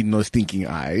don't need no stinking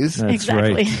eyes. That's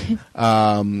exactly.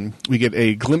 right. We get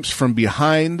a glimpse from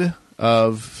behind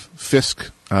of Fisk.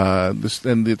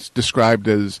 And it's described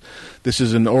as this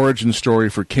is an origin story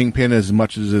for Kingpin as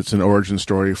much as it's an origin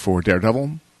story for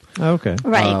Daredevil. Okay.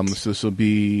 Right. So this will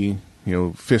be,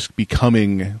 Fisk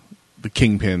becoming the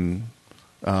Kingpin,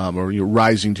 or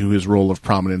rising to his role of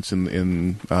prominence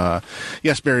in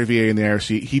yes, Barry VA in the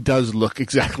IRC. He does look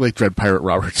exactly like Dread Pirate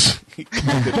Roberts.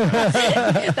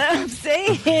 I'm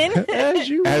saying. As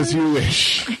you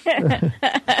wish.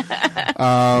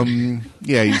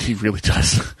 Yeah, he really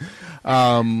does.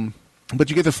 But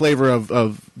you get the flavor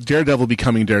of Daredevil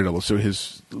becoming Daredevil. So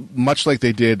much like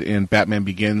they did in Batman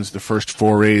Begins, the first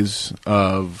forays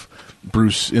of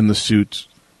Bruce in the suit,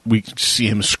 we see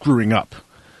him screwing up.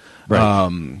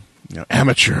 Right.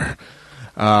 Amateur.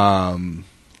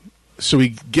 So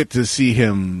we get to see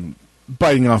him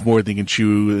biting off more than he can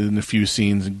chew in a few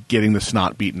scenes and getting the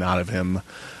snot beaten out of him.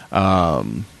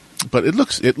 But it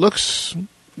looks,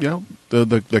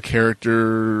 the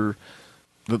character,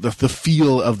 the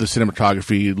feel of the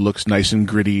cinematography looks nice and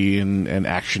gritty and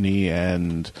actiony,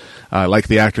 and I like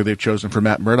the actor they've chosen for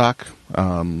Matt Murdock.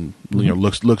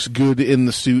 Looks good in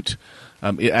the suit.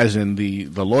 As in the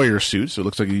lawyer suit, so it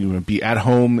looks like you would be at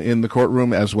home in the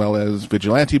courtroom as well as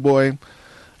Vigilante Boy.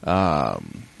 I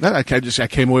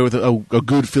came away with a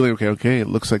good feeling. Okay, it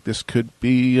looks like this could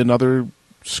be another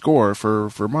score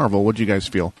for Marvel. What do you guys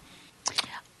feel?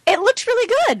 It looks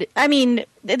really good. I mean,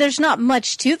 there's not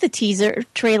much to the teaser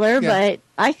trailer, but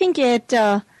I think it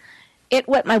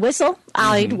wet my whistle.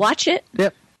 I'd watch it.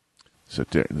 Yep. So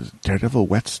Daredevil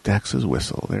wets Dax's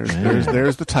whistle.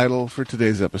 There's the title for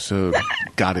today's episode.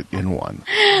 Got it in one.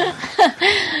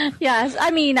 Yes, I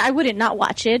mean, I wouldn't not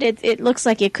watch it. It looks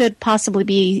like it could possibly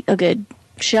be a good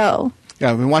show.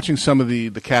 Yeah, I've been watching some of the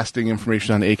casting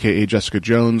information on AKA Jessica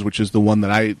Jones, which is the one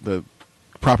that the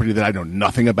property that I know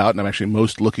nothing about, and I'm actually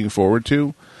most looking forward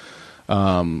to.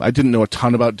 I didn't know a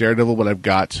ton about Daredevil, but I've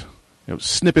got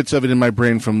snippets of it in my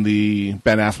brain from the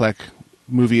Ben Affleck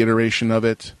movie iteration of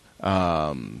it.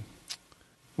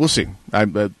 We'll see.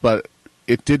 But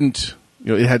it didn't.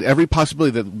 It had every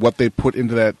possibility that what they put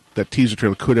into that teaser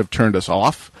trailer could have turned us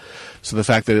off. So the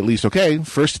fact that at least,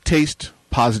 first taste,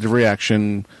 positive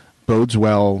reaction, bodes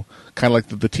well. Kind of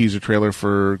like the teaser trailer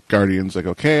for Guardians. Like,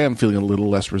 I'm feeling a little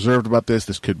less reserved about this.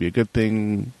 This could be a good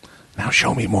thing. Now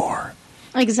show me more.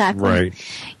 Exactly. Right.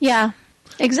 Yeah,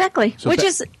 exactly. So Which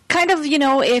is kind of,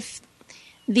 if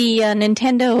the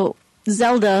Nintendo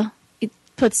Zelda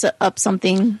puts up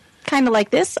something kind of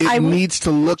like this. It needs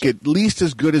to look at least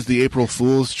as good as the April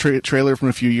Fool's trailer from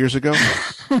a few years ago,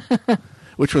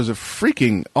 which was a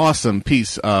freaking awesome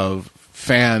piece of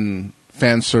fan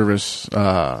service,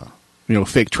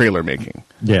 fake trailer making.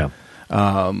 Yeah.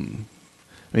 I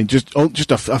mean, just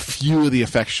a few of the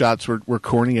effect shots were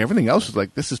corny. Everything else was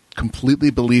like, this is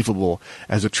completely believable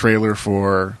as a trailer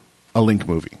for a Link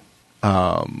movie.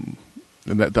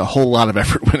 And that a whole lot of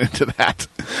effort went into that.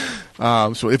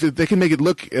 So if they can make it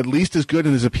look at least as good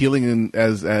and as appealing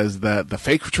as the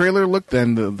fake trailer looked,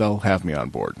 then they'll have me on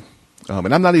board.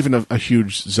 And I'm not even a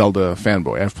huge Zelda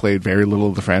fanboy. I've played very little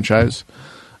of the franchise.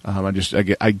 I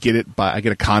get it, I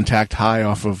get a contact high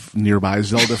off of nearby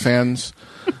Zelda fans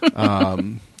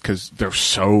because they're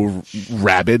so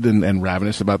rabid and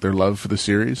ravenous about their love for the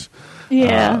series.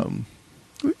 Yeah.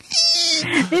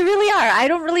 They really are. I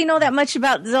don't really know that much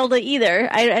about Zelda either.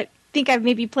 I think I've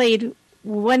maybe played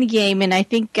one game, and I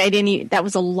think I didn't. That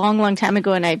was a long, long time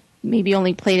ago, and I maybe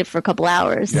only played it for a couple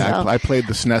hours. Yeah, so. I played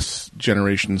the SNES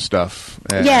generation stuff.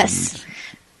 And yes.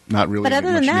 Not really. But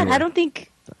other than that, newer. I don't think.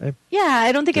 Yeah,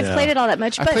 I don't think I've played it all that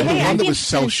much. But played the hey, one I'd that be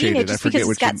was interested in seeing cel-shaded. it I just forget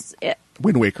because which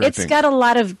Wind Waker. It's got a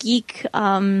lot of geek.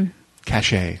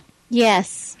 Cachet.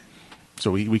 Yes. So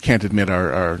we can't admit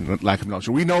our lack of knowledge.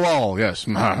 We know all, yes.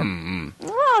 Well,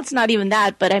 it's not even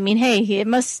that, but I mean, hey, it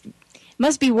must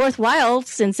be worthwhile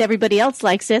since everybody else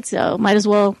likes it, so might as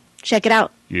well check it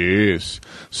out. Yes.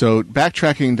 So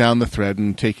backtracking down the thread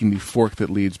and taking the fork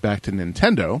that leads back to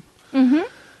Nintendo,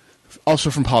 also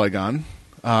from Polygon.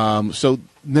 So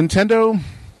Nintendo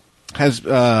has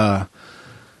an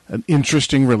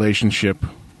interesting relationship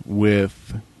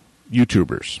with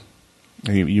YouTubers.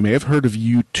 You may have heard of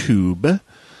YouTube.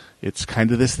 It's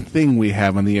kind of this thing we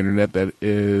have on the internet that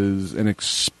is an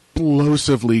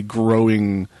explosively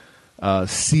growing,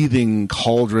 seething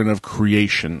cauldron of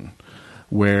creation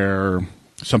where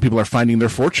some people are finding their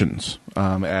fortunes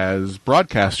as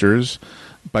broadcasters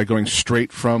by going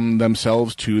straight from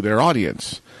themselves to their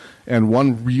audience. And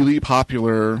one really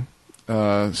popular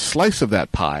slice of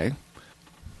that pie,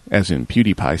 as in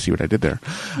PewDiePie, see what I did there,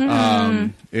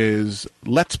 is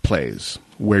Let's Plays,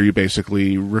 where you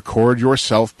basically record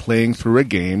yourself playing through a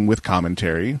game with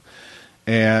commentary.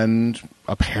 And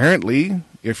apparently,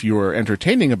 if you're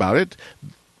entertaining about it,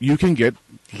 you can get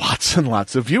lots and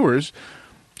lots of viewers.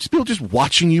 Just people just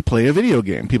watching you play a video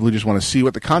game. People who just want to see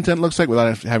what the content looks like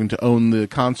without having to own the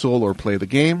console or play the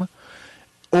game.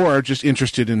 Or are just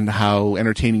interested in how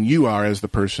entertaining you are as the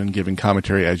person giving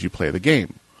commentary as you play the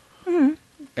game.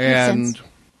 And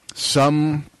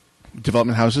some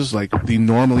development houses, like the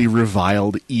normally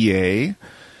reviled EA,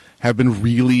 have been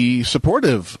really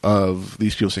supportive of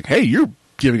these people saying, hey, you're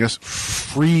giving us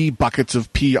free buckets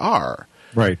of PR.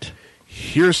 Right.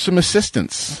 Here's some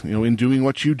assistance, in doing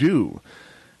what you do.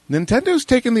 Nintendo's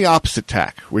taken the opposite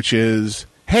tack, which is,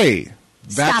 hey,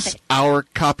 that's our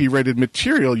copyrighted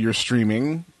material you're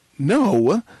streaming.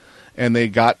 No. And they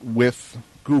got with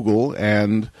Google,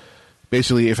 and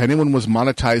basically if anyone was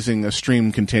monetizing a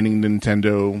stream containing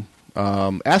Nintendo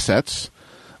assets,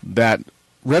 that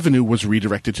revenue was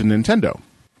redirected to Nintendo,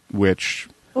 which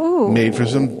made for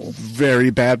some very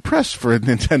bad press for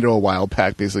Nintendo a while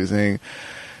back, basically saying,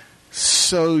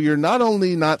 so you're not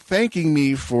only not thanking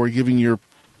me for giving your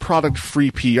product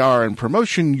free PR and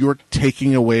promotion, you're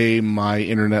taking away my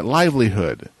internet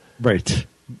livelihood. Right.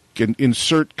 Can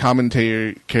insert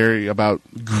commentary about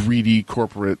greedy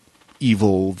corporate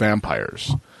evil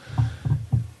vampires.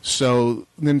 So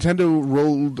Nintendo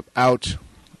rolled out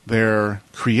their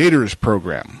Creators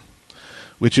Program,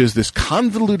 which is this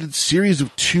convoluted series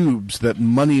of tubes that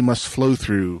money must flow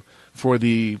through for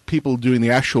the people doing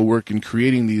the actual work in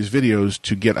creating these videos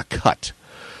to get a cut.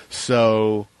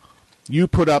 So you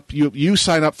put up, you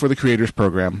sign up for the creators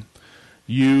program.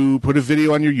 You put a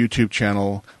video on your YouTube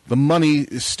channel. The money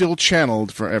is still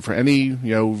channeled for any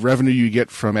revenue you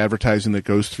get from advertising that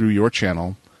goes through your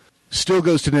channel. Still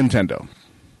goes to Nintendo.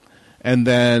 And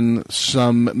then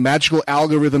some magical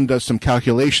algorithm does some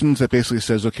calculations that basically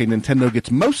says, okay, Nintendo gets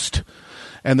most,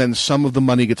 and then some of the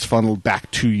money gets funneled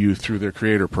back to you through their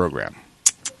creator program.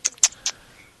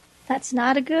 That's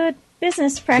not a good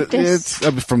business practice.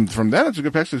 From that, it's a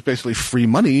good practice. It's basically free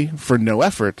money for no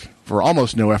effort, for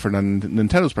almost no effort on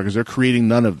Nintendo's part, because they're creating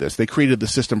none of this. They created the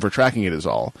system for tracking it is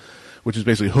all, which is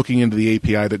basically hooking into the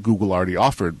API that Google already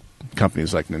offered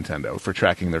companies like Nintendo for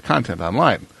tracking their content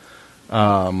online.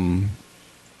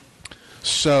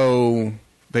 So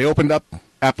they opened up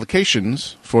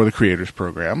applications for the creators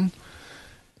program,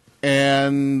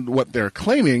 and what they're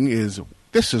claiming is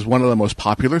this is one of the most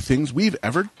popular things we've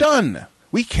ever done.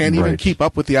 We can't even keep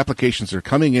up with the applications. They're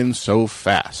coming in so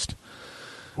fast.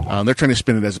 They're trying to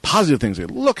spin it as positive things.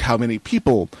 Look how many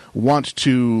people want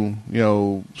to,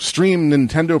 stream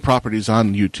Nintendo properties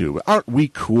on YouTube. Aren't we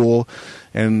cool?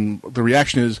 And the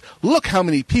reaction is, look how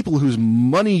many people whose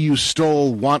money you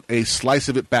stole want a slice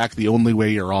of it back the only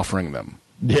way you're offering them.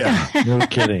 Yeah, no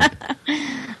kidding.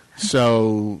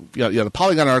 So, the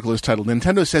Polygon article is titled,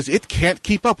 Nintendo says it can't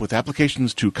keep up with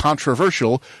applications to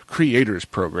controversial creators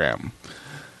program.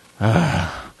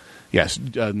 Yes,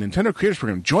 Nintendo Creators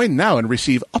Program. Join now and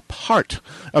receive a part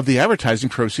of the advertising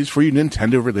proceeds for your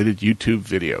Nintendo-related YouTube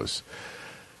videos.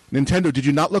 Nintendo, did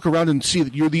you not look around and see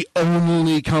that you're the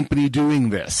only company doing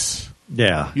this?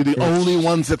 Yeah. You're the only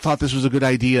ones that thought this was a good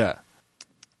idea.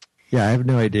 Yeah, I have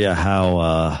no idea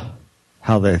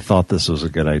how they thought this was a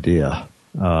good idea.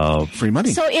 Free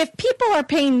money. So if people are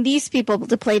paying these people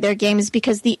to play their games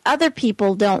because the other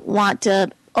people don't want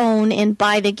to own and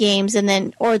buy the games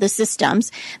or the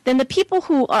systems, then the people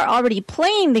who are already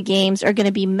playing the games are going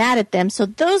to be mad at them. So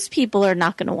those people are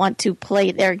not going to want to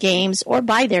play their games or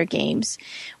buy their games.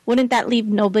 Wouldn't that leave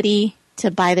nobody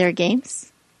to buy their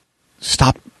games?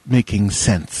 Stop making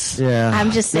sense. Yeah.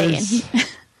 I'm just saying.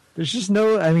 There's just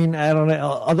no, I don't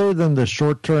know, other than the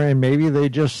short term, maybe they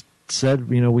just said,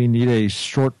 we need a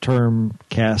short-term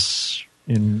cash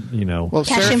cash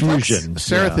infusion.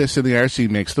 Serathis in the IRC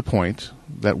makes the point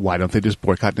that why don't they just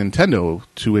boycott Nintendo,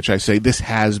 to which I say this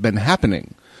has been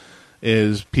happening,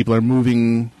 is people are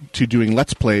moving to doing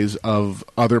Let's Plays of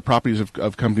other properties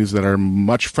of companies that are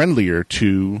much friendlier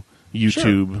to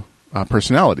YouTube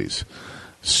personalities.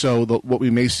 So what we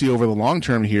may see over the long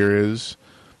term here is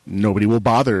nobody will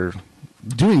bother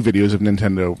doing videos of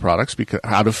Nintendo products because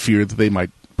out of fear that they might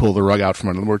pull the rug out from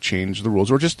under them or change the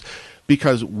rules, or just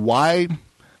because why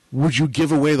would you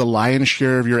give away the lion's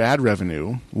share of your ad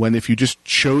revenue when if you just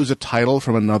chose a title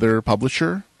from another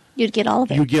publisher, you'd get all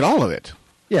of it. You'd get all of it.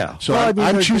 Yeah. So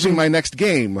I'm choosing my next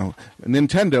game,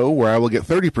 Nintendo, where I will get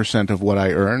 30% of what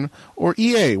I earn, or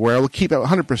EA, where I will keep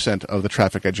 100% of the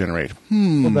traffic I generate.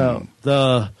 Well,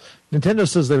 the Nintendo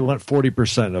says they want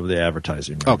 40% of the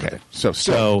advertising. Okay,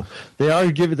 so they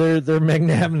are they're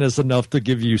magnanimous enough to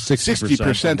give you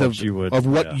 60% of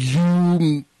what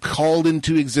you called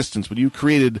into existence, what you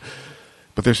created.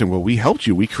 But they're saying, well, we helped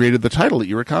you. We created the title that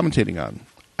you were commentating on.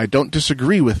 I don't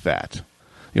disagree with that.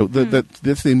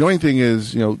 That's the annoying thing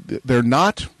is, they're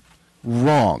not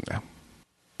wrong,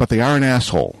 but they are an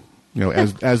asshole.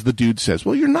 As the dude says,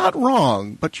 well, you're not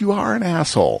wrong, but you are an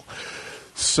asshole.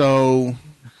 So,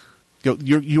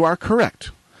 you are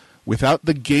correct. Without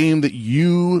the game that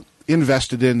you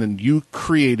invested in and you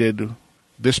created,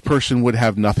 this person would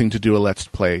have nothing to do a Let's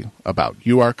Play about.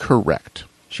 You are correct.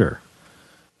 Sure.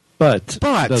 But it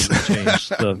doesn't change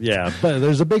but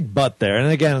there's a big but there.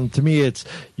 And again, to me,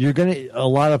 a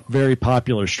lot of very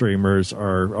popular streamers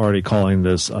are already calling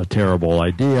this a terrible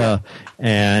idea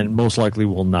and most likely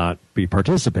will not be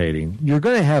participating. You're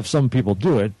going to have some people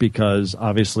do it because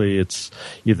obviously it's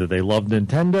either they love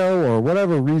Nintendo or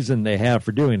whatever reason they have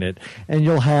for doing it. And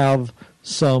you'll have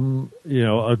some,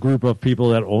 a group of people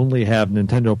that only have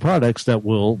Nintendo products that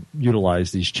will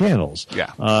utilize these channels.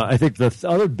 Yeah. I think the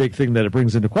other big thing that it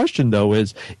brings into question, though,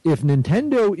 is if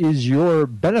Nintendo is your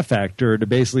benefactor to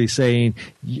basically saying,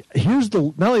 here's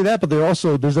not only that, but there's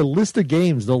a list of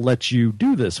games they'll let you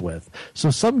do this with. So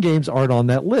some games aren't on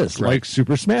that list, like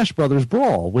Super Smash Brothers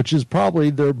Brawl, which is probably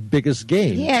their biggest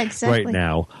game right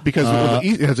now. Because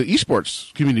it has an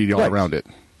esports community all around it.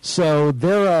 So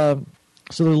they're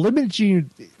So they're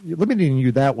limiting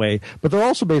you that way, but they're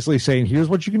also basically saying, here's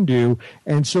what you can do.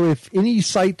 And so if any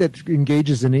site that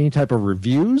engages in any type of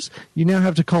reviews, you now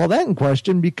have to call that in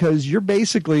question, because you're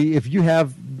basically, if you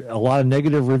have a lot of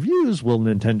negative reviews, will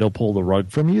Nintendo pull the rug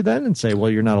from you then and say,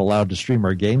 well, you're not allowed to stream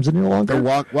our games any longer?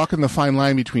 They're walking the fine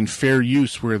line between fair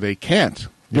use where they can't.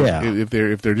 Yeah. If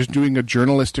they're just doing a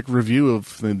journalistic review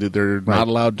of, they're not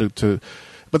allowed to.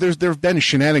 But there have been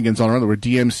shenanigans all around where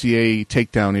DMCA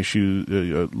takedown issues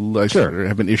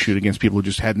have been issued against people who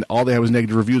just all they had was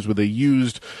negative reviews, where they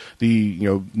used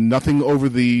the nothing over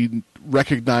the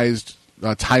recognized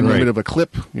time limit of a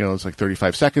clip. It's like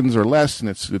 35 seconds or less, and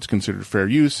it's considered fair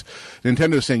use.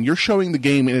 Nintendo is saying you're showing the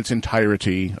game in its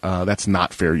entirety. That's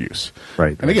not fair use.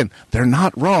 Right. And again, they're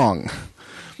not wrong.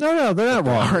 No, they're not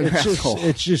wrong.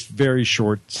 It's just very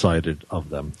short-sighted of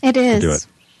them. It is. To do it.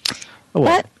 Oh,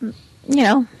 well.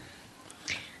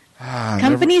 But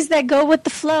companies that go with the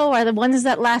flow are the ones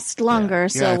that last longer.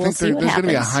 So I we'll think see what there's going happens. to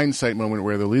be a hindsight moment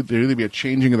where there'll either be a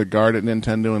changing of the guard at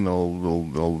Nintendo and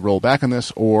they'll roll back on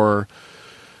this, or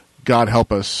God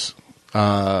help us,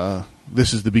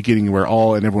 this is the beginning where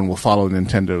everyone will follow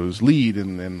Nintendo's lead,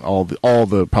 and then all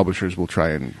the publishers will try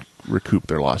and recoup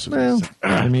their losses. Well,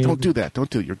 I mean, don't do that. Don't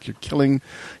do it.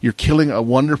 You're killing a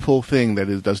wonderful thing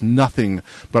that does nothing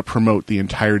but promote the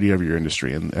entirety of your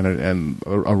industry, and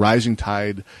a rising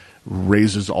tide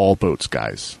raises all boats,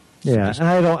 guys. Yeah, and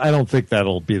I don't think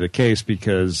that'll be the case,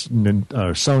 because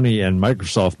Sony and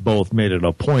Microsoft both made it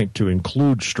a point to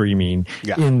include streaming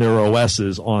in their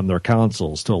OSs on their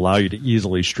consoles to allow you to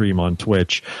easily stream on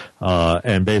Twitch,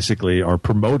 and basically are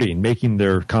making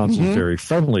their consoles very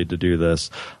friendly to do this.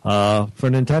 For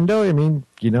Nintendo, I mean,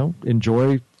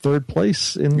 enjoy third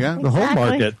place in the home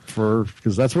market,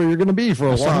 because that's where you're going to be for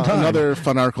a long time. Another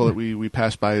fun article that we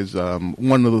passed by is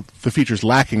one of the features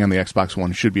lacking on the Xbox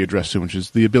One should be addressed soon, which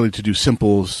is the ability to do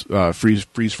simple freeze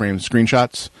frame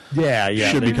screenshots. Yeah.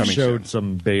 Should be coming showed soon.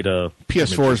 some beta.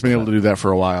 PS4 has been able to do that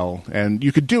for a while, and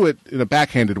you could do it in a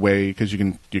backhanded way, because you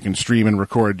can stream and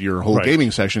record your whole gaming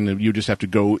session, and you just have to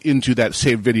go into that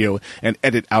saved video and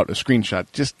edit out a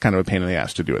screenshot. Just kind of a pain in the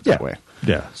ass to do it that way.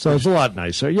 Yeah, so it's a lot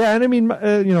nicer. Yeah, and I mean,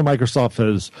 Microsoft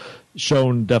has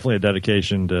shown definitely a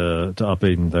dedication to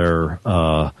upping their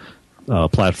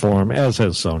platform, as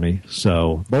has Sony.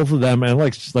 So both of them, and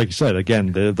like you said,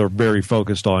 again, they're very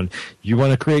focused on, you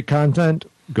want to create content,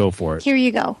 go for it. Here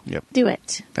you go. Yep. Do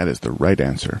it. That is the right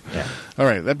answer. Yeah. All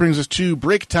right, that brings us to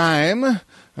break time.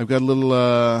 I've got a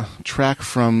little track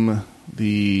from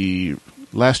the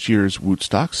last year's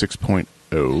Wootstock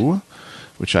 6.0.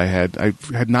 Which I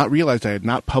had not realized I had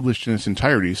not published in its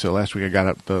entirety. So last week I got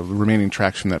up the remaining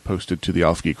tracks from that posted to the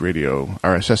Alpha Geek Radio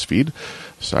RSS feed.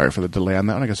 Sorry for the delay on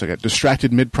that one. I guess I got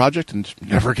distracted mid-project and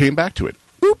never came back to it.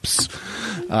 Oops.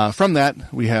 From that,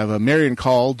 we have Marion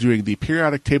Call doing the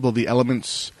periodic table of the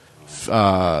elements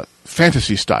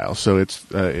fantasy style. So it's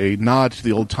a nod to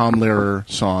the old Tom Lehrer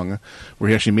song, where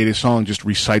he actually made a song just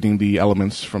reciting the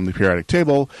elements from the periodic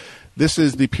table. This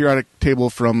is the periodic table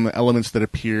from elements that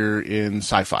appear in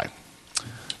sci-fi.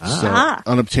 So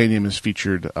unobtainium is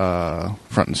featured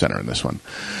front and center in this one.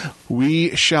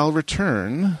 We shall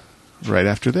return right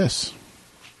after this.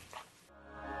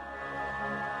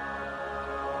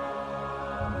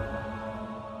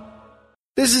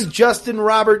 This is Justin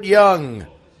Robert Young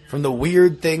from the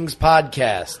Weird Things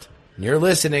Podcast, and you're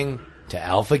listening to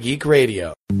Alpha Geek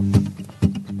Radio.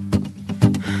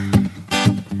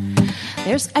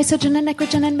 There's isogen and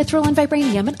nitrogen and mithril and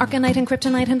vibranium and arcanite and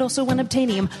kryptonite and also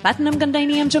unobtainium, platinum,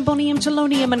 gundanium, jambonium,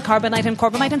 chelonium and carbonite and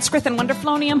corbamite and scrith and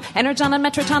wonderflonium, energon and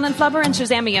metroton and flubber and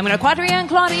shazamium and aquadria and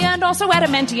claudia and also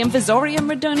adamantium, visorium,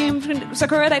 radonium,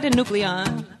 saccharide and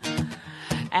nucleon.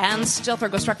 And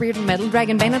stilthergostruck and metal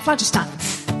dragonbane and phlogiston.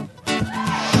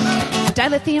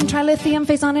 Dilithium, trilithium,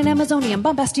 phazon and amazonium,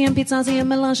 bombastium, pizzazium,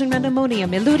 melange and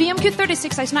randomonium, illudium,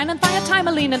 Q36, ice9 and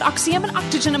thiatimylene and oxium and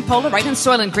octogen and polarite and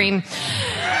soylent green.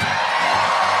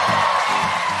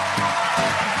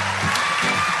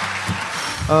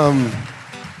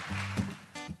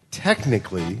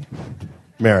 Technically,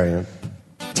 Marion.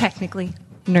 Technically,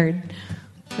 nerd.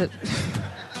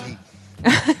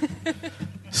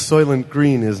 Soylent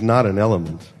Green is not an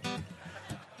element.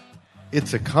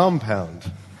 It's a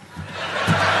compound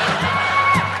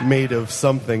made of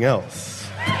something else.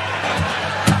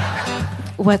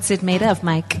 What's it made of,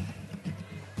 Mike?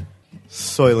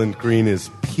 Soylent Green is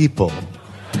people.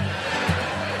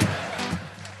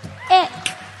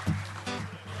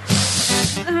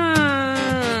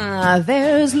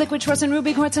 There's liquid schwartz and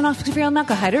ruby quartz and octophyral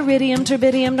malachite, iridium,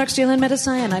 turbidium, dark steel, and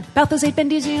metacyanide, balthazate,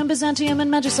 bendesium, byzantium,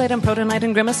 and magicite, and protonite,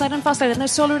 and grimacite, and phosphite, and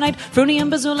there's solarite,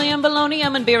 frunium, bezulium,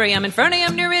 polonium, and barium, infernium,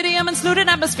 neuridium, and sluted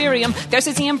atmospherium. There's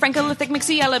cesium, francolithic,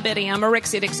 mixialibidium,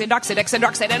 orixid, oxid,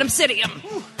 exidroxide, and obsidium.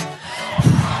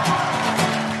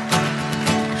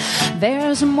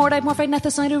 There's mordite, morphite,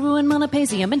 nethicite, ruin,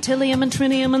 monopasium, antillium, and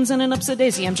trinium, and xenon,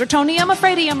 obsidium, zirconium,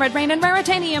 ephradium, red rain, and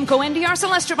veritanium, coendiar,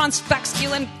 celestron,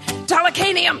 sthaxkil, and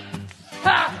talacanium.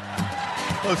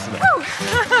 Close enough.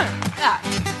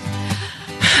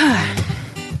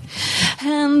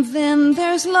 And then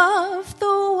there's love,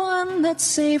 the one that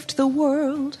saved the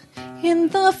world in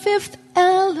the fifth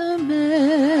element.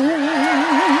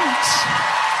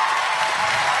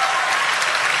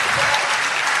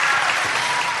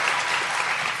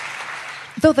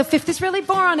 Though the fifth is really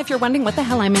boron if you're wondering what the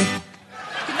hell I'm in.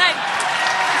 Good night.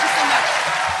 Thank you so much.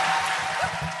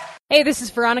 Hey, this is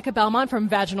Veronica Belmont from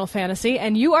Vaginal Fantasy,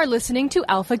 and you are listening to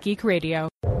Alpha Geek Radio.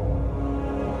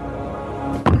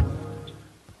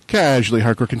 Casually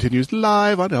Hardcore continues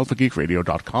live on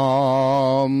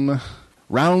alphageekradio.com.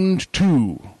 Round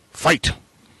 2. Fight.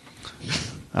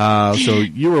 So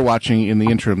you were watching in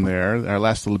the interim there, our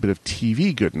last little bit of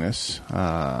TV goodness,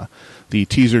 the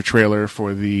teaser trailer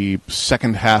for the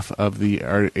second half of the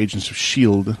Agents of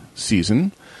S.H.I.E.L.D.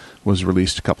 season was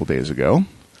released a couple days ago.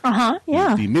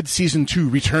 Yeah. The mid-season 2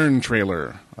 return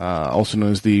trailer, also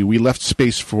known as the We Left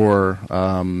Space for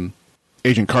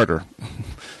Agent Carter.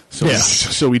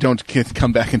 So we don't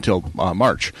come back until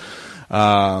March.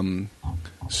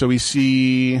 So we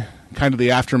see kind of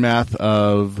the aftermath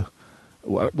of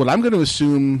what I'm going to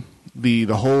assume the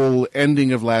whole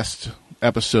ending of last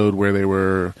episode, where they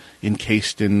were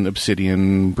encased in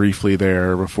obsidian briefly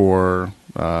there before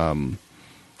the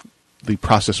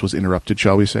process was interrupted,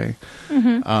 shall we say.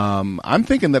 Mm-hmm. I'm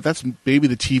thinking that's maybe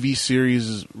the TV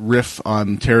series riff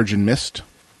on Terrigen Mist,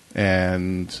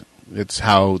 and it's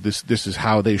how this is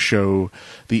how they show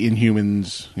the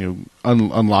Inhumans,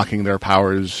 unlocking their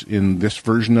powers in this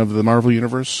version of the Marvel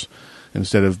Universe.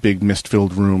 Instead of big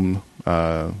mist-filled room,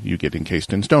 you get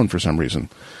encased in stone for some reason,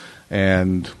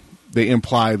 and they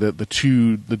imply that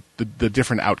the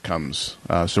different outcomes.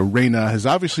 So Reyna has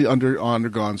obviously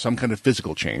undergone some kind of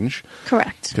physical change.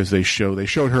 Correct. Because they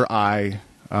showed her eye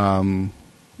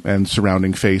and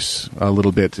surrounding face a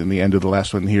little bit in the end of the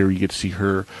last one. Here you get to see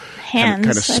her hands,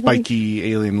 kind of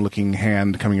spiky, alien-looking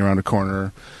hand coming around a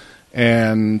corner,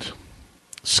 and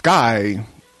Skye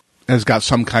has got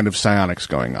some kind of psionics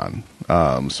going on.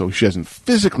 So she hasn't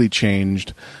physically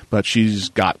changed, but she's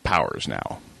got powers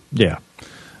now. Yeah.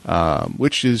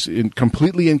 Which is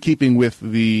completely in keeping with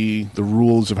the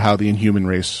rules of how the Inhuman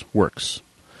race works.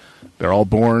 They're all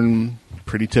born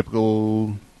pretty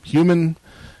typical human,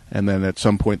 and then at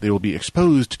some point they will be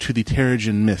exposed to the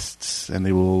Terrigen Mists, and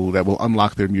that will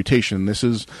unlock their mutation. This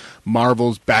is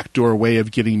Marvel's backdoor way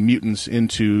of getting mutants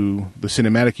into the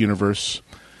cinematic universe,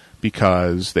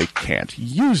 because they can't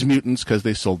use mutants because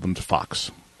they sold them to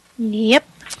Fox. Yep.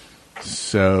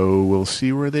 So we'll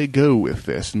see where they go with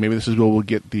this. And maybe this is where we'll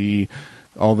get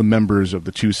all the members of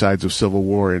the two sides of Civil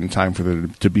War in time for there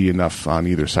to be enough on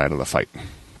either side of the fight.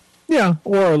 Yeah,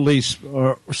 or at least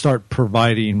start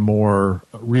providing more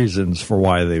reasons for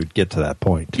why they would get to that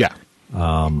point. Yeah.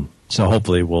 So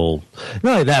hopefully not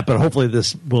only that, but hopefully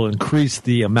this will increase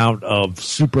the amount of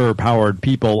super-powered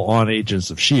people on Agents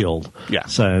of S.H.I.E.L.D. Yeah.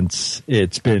 Since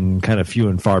it's been kind of few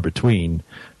and far between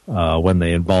when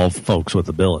they involve folks with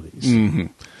abilities. Mm-hmm.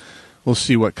 We'll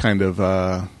see what kind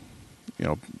of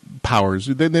powers.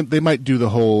 They might do the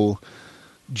whole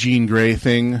Jean Grey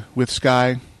thing with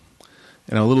Skye.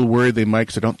 And I'm a little worried they might,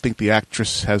 because I don't think the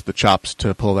actress has the chops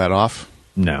to pull that off.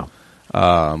 No.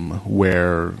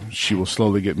 Where she will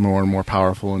slowly get more and more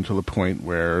powerful until the point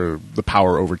where the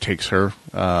power overtakes her.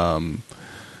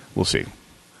 We'll see.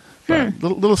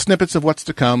 Little snippets of what's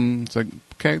to come. It's like,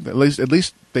 okay, at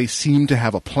least they seem to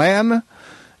have a plan,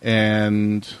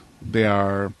 and they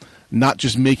are not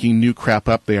just making new crap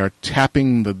up. They are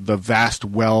tapping the vast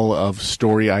well of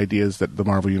story ideas that the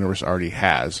Marvel Universe already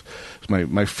has. So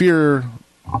my fear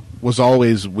was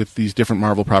always with these different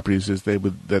Marvel properties is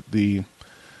that the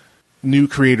new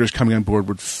creators coming on board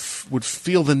would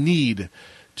feel the need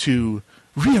to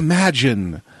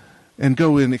reimagine and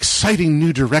go in exciting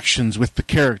new directions with the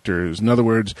characters. In other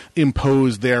words,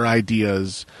 impose their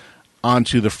ideas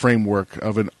onto the framework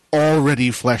of an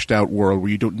already fleshed out world where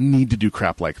you don't need to do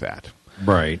crap like that.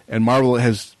 Right. And Marvel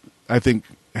has, I think,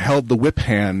 held the whip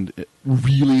hand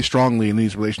really strongly in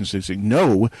these relationships, saying,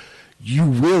 no, you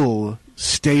will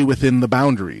stay within the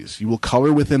boundaries. You will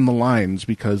color within the lines,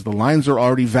 because the lines are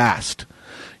already vast.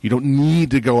 You don't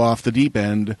need to go off the deep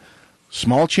end.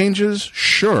 Small changes,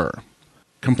 sure.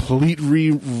 Complete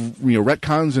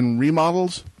retcons and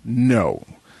remodels, no.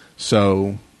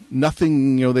 So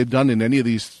nothing they've done in any of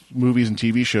these movies and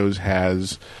TV shows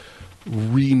has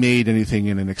remade anything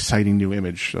in an exciting new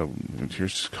image. So you're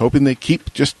just hoping they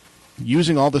keep just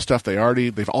using all the stuff they've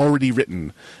already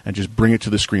written and just bring it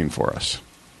to the screen for us.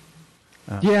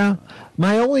 Yeah,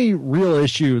 my only real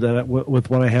issue with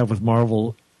what I have with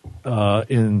Marvel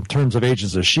in terms of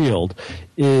Agents of S.H.I.E.L.D.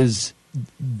 is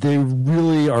they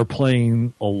really are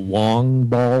playing a long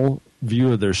ball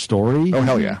view of their story. Oh,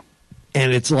 hell yeah.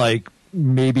 And it's like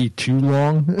maybe too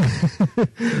long.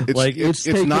 It's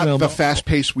not the fast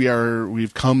pace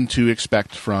we've come to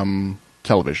expect from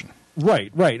television.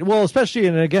 Right. Well, especially,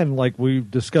 and again, like we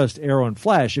discussed Arrow and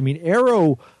Flash. I mean,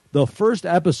 Arrow, the first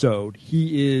episode,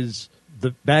 he's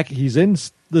in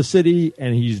the city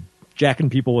and he's jacking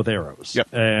people with arrows. Yep.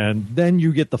 And then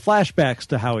you get the flashbacks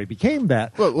to how he became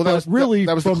that. Well, that was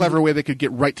the clever way they could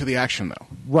get right to the action, though.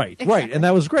 Right, and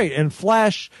that was great. And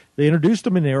Flash, they introduced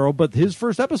him in Arrow, but his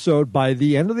first episode, by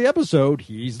the end of the episode,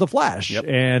 he's the Flash. Yep.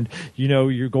 And,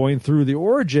 you're going through the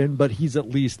origin, but he's at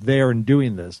least there and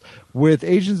doing this. With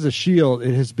Agents of S.H.I.E.L.D.,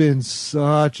 it has been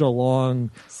such a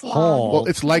long haul. Well,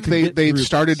 it's like they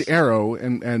started Arrow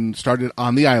and started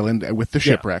on the island with the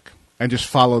shipwreck. And just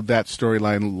followed that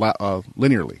storyline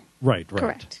linearly. Right.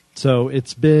 Correct. So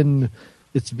it's been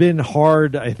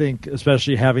hard, I think,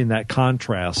 especially having that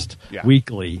contrast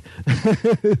weekly,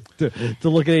 to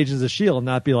look at Agents of S.H.I.E.L.D. and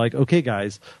not be like, okay,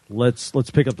 guys, let's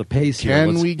pick up the pace here.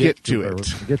 Can we get to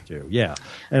it? Get to, yeah.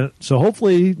 And so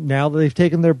hopefully now that they've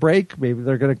taken their break, maybe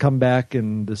they're going to come back,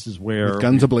 and this is where with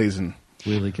guns a-blazing.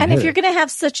 Really and if you're going to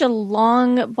have such a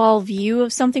long ball view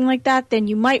of something like that, then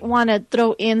you might want to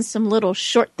throw in some little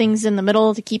short things in the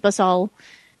middle to keep us all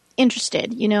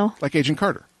interested, Like Agent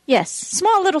Carter. Yes,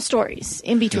 small little stories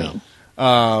in between.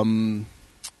 Yeah.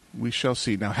 We shall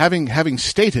see. Now, having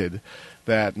stated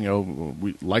that,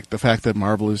 we like the fact that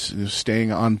Marvel is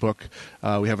staying on book,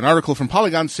 we have an article from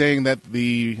Polygon saying that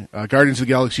the Guardians of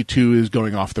the Galaxy 2 is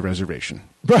going off the reservation.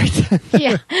 Right.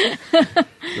 Yeah.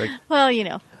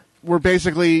 Well, we're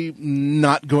basically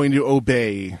not going to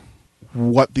obey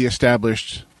what the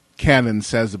established canon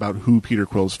says about who Peter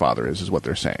Quill's father is what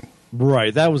they're saying.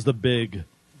 Right. That was the big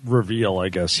reveal, I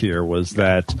guess, here was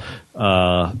that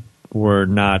we're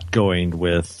not going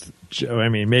with, I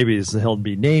mean, maybe he'll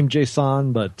be named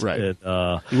Jason, but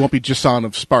he won't be Jason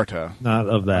of Sparta. Not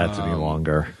of that any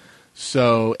longer.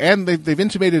 So, and they've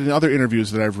intimated in other interviews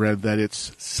that I've read that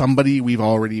it's somebody we've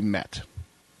already met.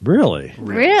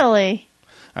 Really?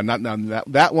 And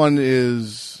that one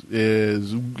is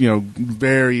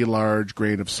very large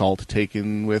grain of salt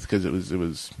taken with, because it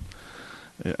was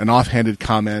an offhanded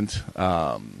comment.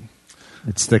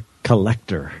 It's the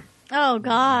Collector. Oh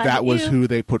God! That was who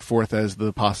they put forth as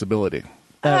the possibility.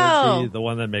 That would be the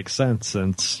one that makes sense,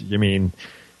 since you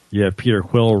have Peter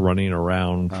Quill running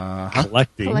around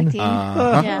collecting.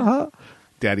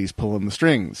 Daddy's pulling the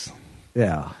strings.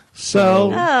 Yeah. So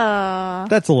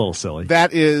that's a little silly.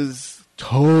 That is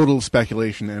total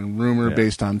speculation and rumor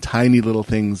based on tiny little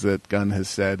things that Gunn has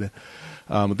said.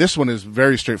 This one is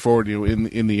very straightforward.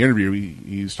 In the interview,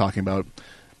 he's talking about.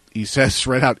 He says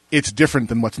right out, it's different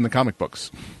than what's in the comic books.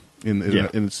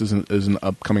 This is an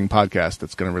upcoming podcast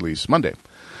that's going to release Monday.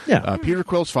 Yeah. Peter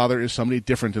Quill's father is somebody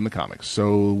different in the comics.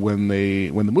 So when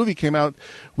the movie came out,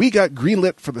 we got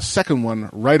greenlit for the second one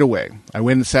right away. I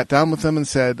went and sat down with them and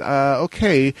said,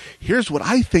 okay, here's what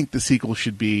I think the sequel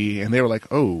should be. And they were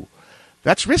like, oh,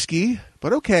 that's risky,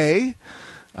 but okay.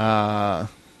 And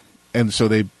so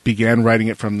they began writing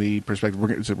it from the perspective, we're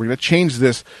going to change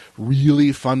this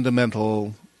really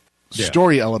fundamental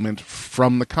story element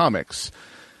from the comics.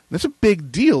 That's a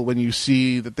big deal when you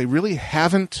see that they really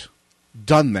haven't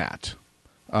done that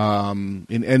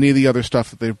in any of the other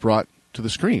stuff that they've brought to the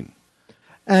screen.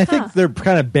 And I think they're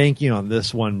kind of banking on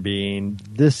this one being,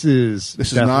 this is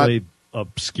definitely not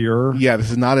obscure. Yeah,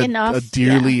 this is not a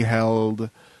dearly held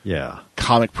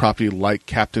comic property like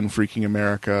Captain Freaking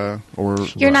America.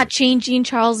 You're not changing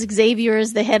Charles Xavier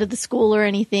as the head of the school or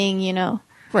anything,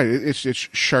 Right, it's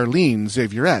Charlene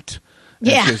Xavierette.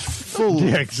 Yeah. She has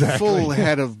full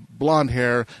head of blonde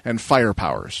hair and fire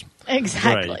powers.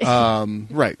 Exactly.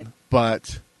 Right.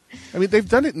 But, they've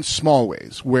done it in small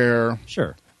ways where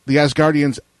the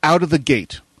Asgardians out of the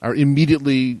gate are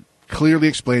immediately clearly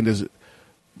explained as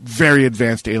very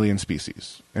advanced alien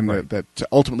species. And that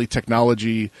ultimately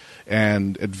technology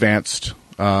and advanced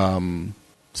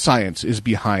science is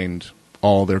behind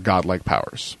all their godlike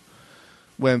powers.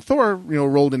 When Thor,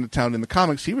 rolled into town in the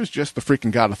comics, he was just the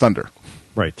freaking god of thunder.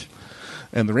 Right.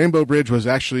 And the Rainbow Bridge was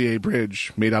actually a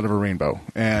bridge made out of a rainbow,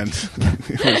 and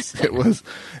it was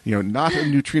not a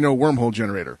neutrino wormhole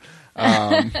generator.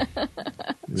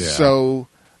 So,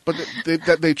 but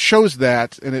they chose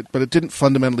that, but it didn't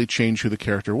fundamentally change who the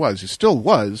character was. He still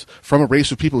was from a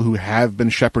race of people who have been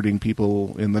shepherding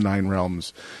people in the Nine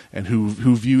Realms, and who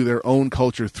view their own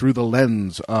culture through the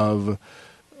lens of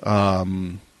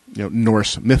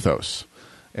Norse mythos.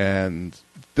 And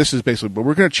this is basically, but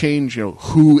we're going to change,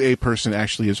 who a person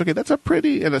actually is. Okay, that's a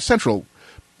pretty and a central,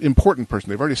 important person.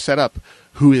 They've already set up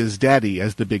who is Daddy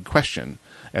as the big question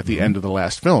at the end of the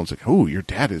last film. It's like, oh, your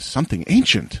dad is something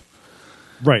ancient.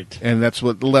 Right. And that's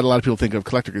what led a lot of people to think of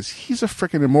Collector, because he's a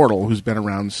freaking immortal who's been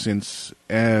around since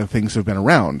things have been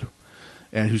around,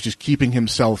 and who's just keeping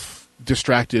himself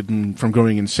distracted and from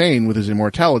going insane with his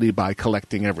immortality by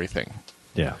collecting everything.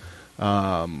 Yeah.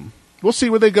 We'll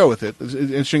see where they go with it. It's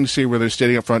interesting to see where they're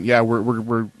stating up front. Yeah,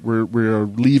 we're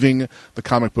leaving the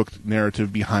comic book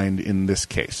narrative behind in this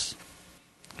case.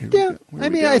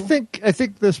 I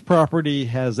think this property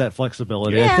has that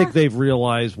flexibility. Yeah. I think they've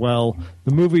realized, well,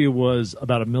 the movie was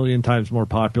about 1 million times more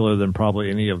popular than probably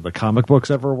any of the comic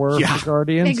books ever were for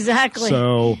Guardians. Exactly.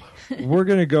 So we're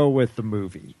going to go with the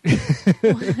movie.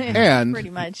 And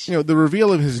pretty much. The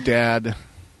reveal of his dad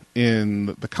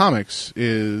in the comics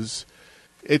is,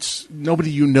 it's nobody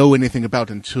you know anything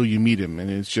about until you meet him, and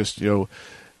it's just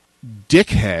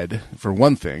dickhead for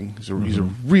one thing. He's a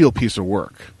real piece of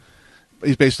work.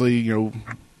 He's basically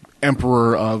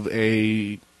emperor of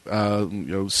a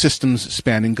systems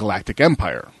spanning galactic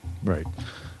empire, Right.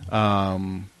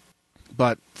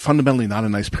 but fundamentally not a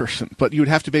nice person. But you would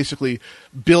have to basically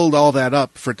build all that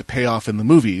up for it to pay off in the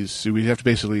movies. So we'd have to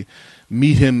basically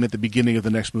meet him at the beginning of the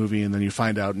next movie, and then you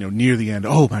find out, near the end,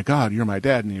 oh my God, you're my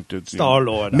dad, and you have to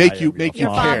Star-Lord, make you Your care.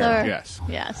 father. Yes.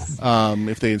 Yes.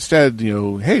 If they instead,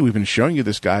 hey, we've been showing you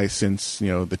this guy since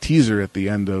the teaser at the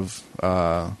end of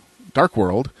Dark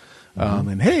World,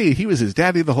 and hey, he was his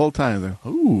daddy the whole time.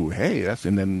 Ooh, hey,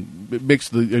 and then it makes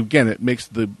the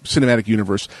cinematic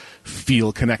universe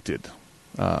feel connected.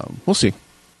 We'll see.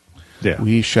 Yeah.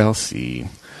 We shall see.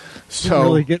 So, didn't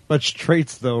really get much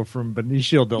traits though from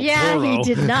Benicio del Toro. Yeah, he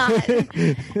did not.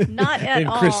 Not at and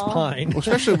all. Chris Pine, well,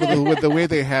 especially with the way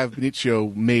they have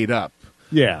Benicio made up.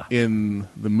 Yeah. In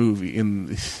the movie,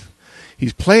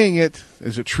 he's playing it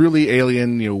as a truly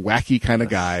alien, wacky kind of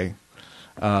guy.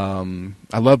 I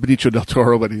love Benicio del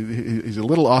Toro, but he's a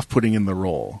little off-putting in the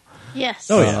role. Yes.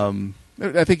 Oh yeah.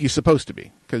 I think he's supposed to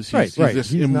be, because he's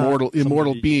this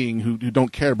immortal being who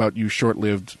don't care about you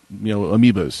short-lived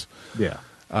amoebas. Yeah.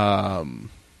 And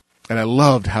I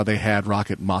loved how they had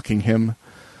Rocket mocking him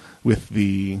with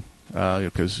the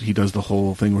because he does the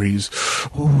whole thing where he's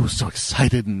so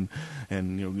excited and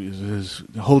is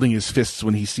holding his fists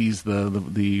when he sees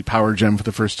the power gem for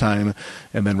the first time,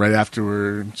 and then right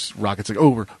afterwards Rocket's like,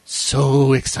 we're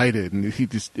so excited, and he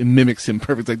just mimics him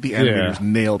perfectly. Like the animators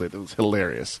nailed it. It was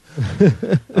hilarious.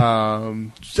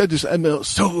 I'm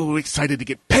so excited to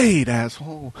get paid,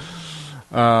 asshole.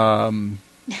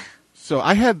 So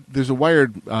there's a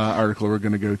Wired article we're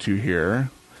going to go to here.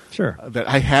 Sure. That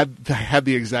I had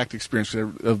the exact experience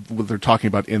of what they're talking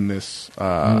about in this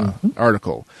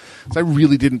article. So I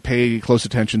really didn't pay close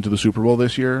attention to the Super Bowl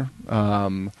this year.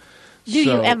 Do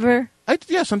you ever?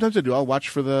 Yeah, sometimes I do. I'll watch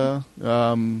for the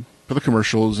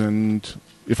commercials, and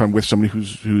if I'm with somebody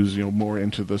who's more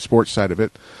into the sports side of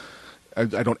it, I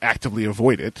don't actively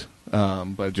avoid it.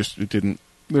 But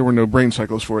there were no brain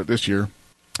cycles for it this year.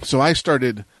 So I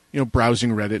started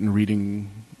browsing Reddit and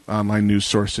reading online news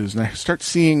sources, and I start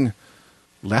seeing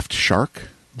Left Shark.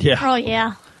 Yeah. Oh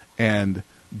yeah. And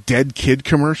dead kid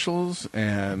commercials,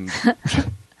 and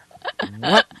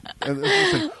what? And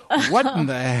it's like, what in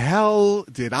the hell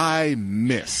did I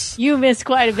miss? You missed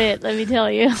quite a bit, let me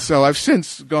tell you. So I've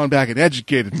since gone back and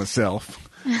educated myself.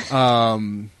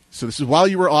 So this is while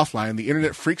you were offline, the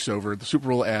internet freaks over the Super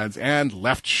Bowl ads and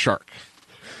Left Shark.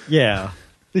 Yeah,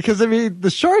 because the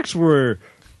sharks were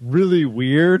really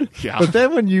weird. Yeah. But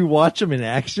then when you watch them in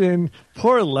action,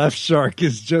 poor Left Shark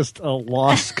is just a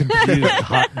lost, confused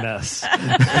hot mess.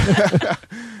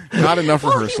 Not enough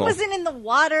rehearsal. He wasn't in the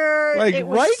water. It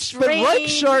was but Right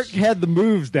Shark had the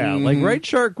moves down. Like Right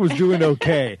Shark was doing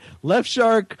okay. Left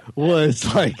Shark was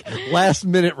like last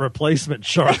minute replacement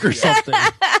shark or something.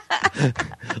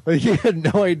 Like he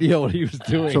had no idea what he was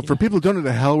doing. So for people who don't know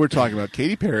the hell we're talking about,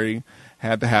 Katy Perry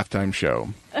had the halftime show.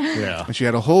 Yeah. And she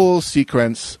had a whole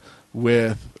sequence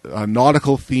with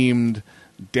nautical themed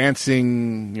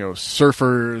dancing,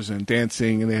 surfers and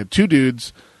dancing, and they had two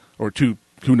dudes or two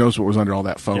who knows what was under all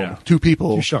that foam. Yeah. Two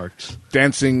people. Two sharks.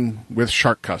 Dancing with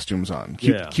shark costumes on.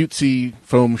 Cutesy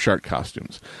foam shark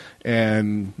costumes.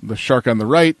 And the shark on the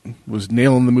right was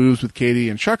nailing the moves with Katie,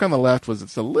 and shark on the left was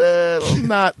it's a little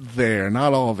not there,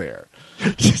 not all there.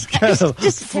 Just kind of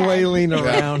flailing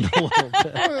around a little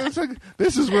bit. It's like,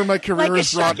 this is where my career Like a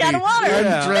has brought shark me. out of water. I'm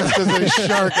Yeah. dressed as a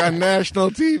shark on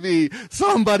national TV.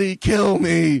 Somebody kill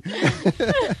me.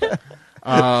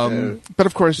 But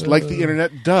of course, like the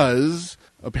internet does,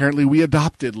 apparently we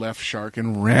adopted Left Shark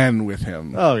and ran with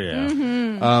him. Oh,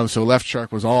 yeah. So Left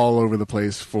Shark was all over the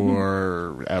place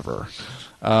forever.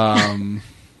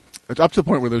 It's up to the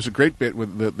point where there's a great bit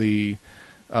with the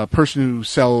person who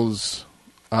sells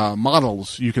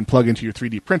models you can plug into your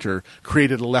 3D printer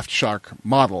created a Left Shark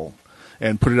model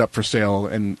and put it up for sale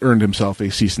and earned himself a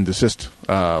cease and desist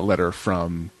letter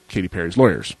from Katy Perry's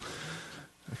lawyers.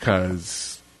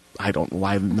 Because I don't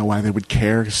know why they would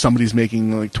care. Somebody's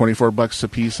making like $24 a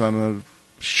piece on a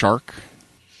shark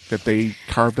that they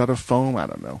carved out of foam. I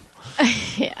don't know.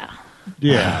 Yeah.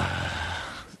 Yeah.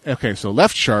 Okay, so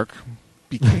Left Shark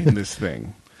became this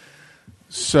thing.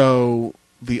 So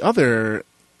the other,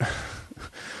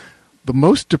 the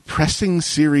most depressing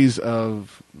series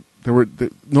of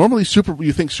normally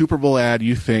you think Super Bowl ad,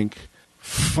 you think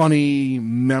funny,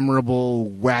 memorable,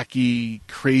 wacky,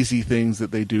 crazy things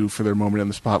that they do for their moment in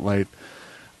the spotlight.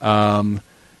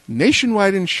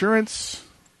 Nationwide Insurance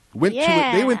went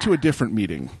to a different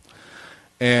meeting,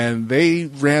 and they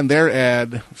ran their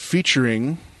ad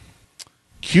featuring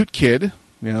cute kid,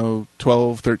 12,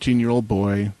 13-year-old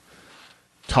boy,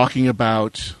 talking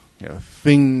about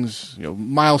things,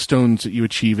 milestones that you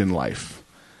achieve in life.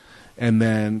 And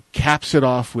then caps it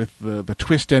off with the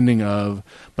twist ending of,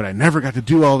 but I never got to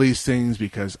do all these things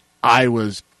because I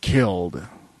was killed.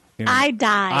 I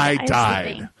died. I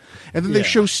died. And then they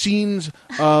show scenes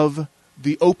of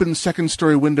the open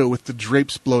second-story window with the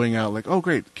drapes blowing out. Like, oh,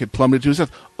 great, kid plummeted to his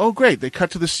death. Oh, great, they cut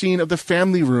to the scene of the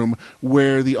family room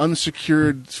where the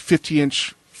unsecured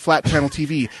 50-inch flat-panel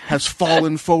TV has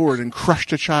fallen forward and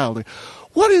crushed a child. Like,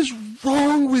 what is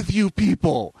wrong with you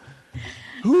people?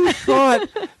 Who thought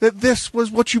that this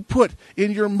was what you put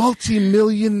in your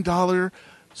multi-million-dollar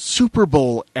Super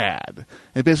Bowl ad?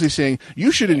 And basically saying,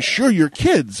 you should insure your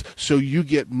kids so you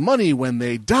get money when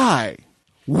they die.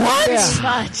 What? Pretty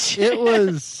much.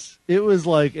 It was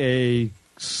like a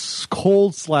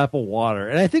cold slap of water.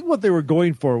 And I think what they were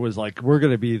going for was like, we're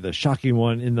going to be the shocking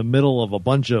one in the middle of a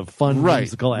bunch of fun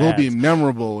musical ads. We'll be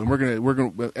memorable, and we're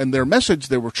going and their message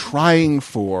they were trying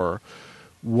for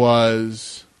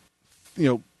was,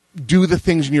 do the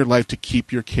things in your life to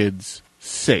keep your kids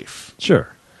safe.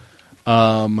 Sure.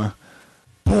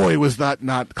 Boy, was that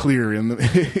not clear in the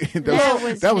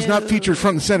that was not featured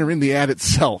front and center in the ad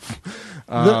itself.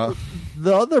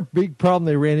 The other big problem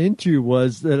they ran into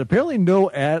was that apparently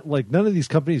none of these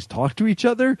companies talk to each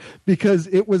other because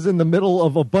it was in the middle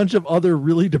of a bunch of other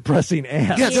really depressing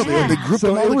ads. Yes, they grouped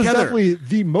them all it was together. definitely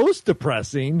the most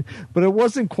depressing, but it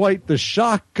wasn't quite the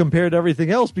shock compared to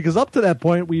everything else because up to that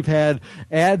point we've had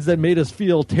ads that made us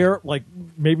feel like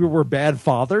maybe we're bad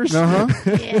fathers.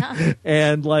 Yeah.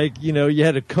 And you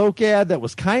had a Coke ad that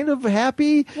was kind of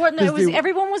happy. Well, no,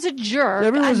 everyone was a jerk.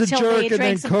 Everyone was a until jerk, they and then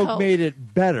drank some Coke made it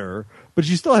better. But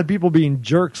you still had people being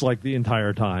jerks like the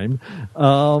entire time.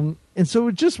 And so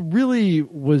it just really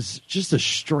was just a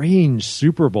strange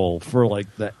Super Bowl for like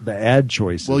the ad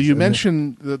choices. Well, you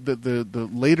mentioned the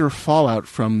later fallout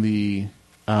from the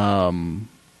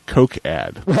Coke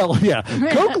ad. Well, yeah.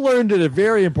 Coke learned a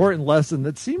very important lesson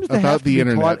that seems to About have to the be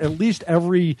internet. taught at least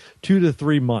every 2 to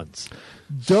 3 months.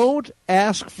 Don't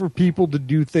ask for people to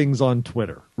do things on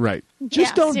Twitter. Right.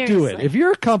 Just don't do it. seriously. If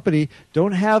you're a company,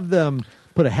 don't have them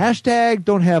put a hashtag,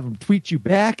 don't have them tweet you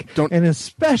back, and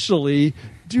especially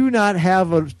do not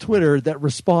have a Twitter that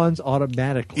responds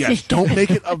automatically. Yes, don't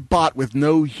make it a bot with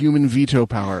no human veto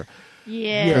power.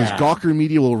 Yeah. Because Gawker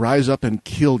Media will rise up and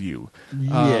kill you.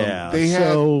 Yeah. They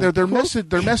had So- their message.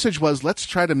 Their message was, let's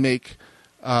try to make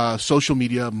social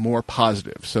media more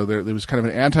positive. So there was kind of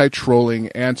an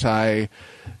anti-trolling,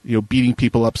 beating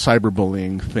people up,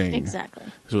 cyberbullying thing. Exactly.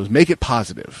 So it was make it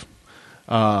positive.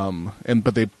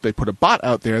 But they put a bot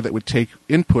out there that would take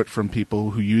input from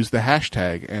people who use the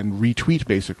hashtag and retweet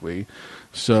basically.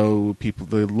 So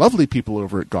the lovely people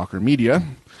over at Gawker Media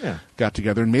got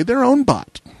together and made their own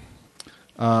bot.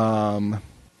 And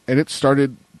it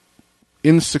started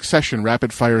in succession,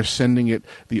 rapid fire, sending it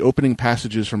the opening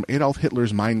passages from Adolf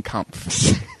Hitler's Mein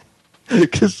Kampf.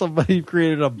 Because somebody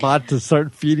created a bot to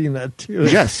start feeding that to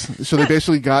it. Yes. So they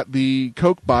basically got the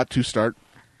Coke bot to start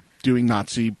doing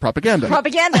Nazi propaganda.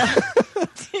 Propaganda.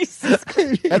 Jesus.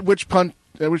 At which point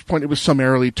at which point it was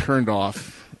summarily turned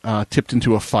off, tipped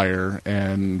into a fire,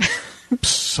 and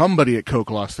somebody at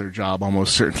Coke lost their job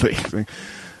almost certainly.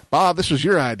 Bob, this was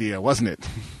your idea, wasn't it?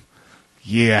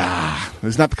 Yeah.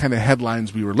 It's not the kind of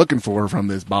headlines we were looking for from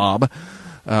this, Bob.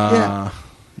 Yeah.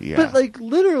 But, like,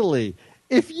 literally,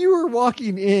 if you were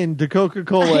walking into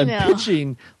Coca-Cola and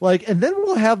pitching, like, and then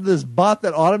we'll have this bot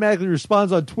that automatically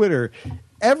responds on Twitter.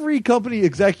 Every company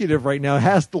executive right now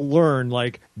has to learn,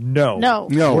 like, no,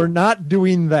 we're not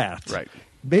doing that. Right.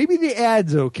 Maybe the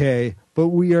ad's okay, but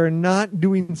we are not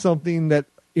doing something that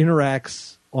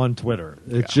interacts on Twitter.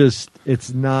 It's just,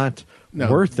 it's not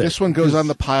worth it. This one goes on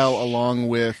the pile along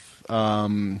with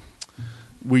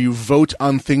where you vote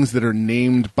on things that are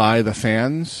named by the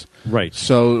fans. Right.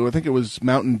 So I think it was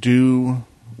Mountain Dew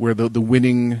where the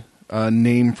winning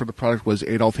name for the product was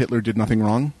Adolf Hitler did nothing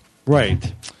wrong.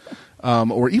 Right.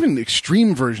 Or even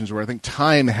extreme versions where I think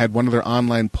Time had one of their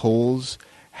online polls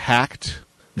hacked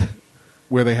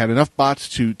where they had enough bots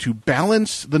to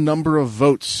balance the number of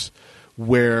votes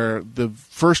where the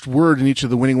first word in each of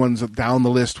the winning ones down the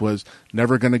list was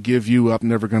never going to give you up,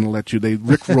 never going to let you. They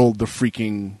rickrolled the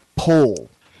freaking poll.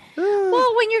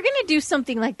 Well, when you're going to do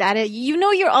something like that, you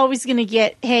know you're always going to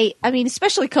get,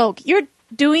 especially Coke, you're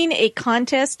doing a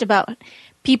contest about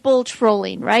people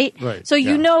trolling, right? Right. So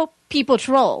you know people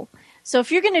troll. So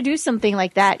if you're going to do something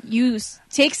like that, you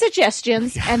take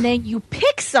suggestions and then you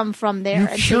pick some from there. You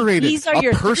and curate say, These it. are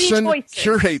your A person 3 choices.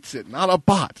 curates it, not a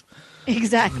bot.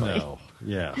 Exactly. No.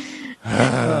 Yeah.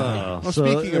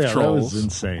 Speaking of trolls, that was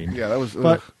insane. Yeah, that was.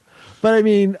 But I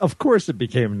mean, of course, it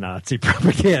became Nazi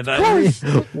propaganda. I mean,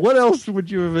 what else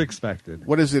would you have expected?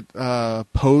 What is it?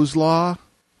 Poe's law,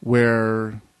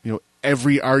 where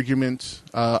every argument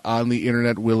on the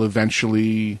internet will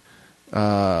eventually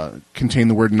contain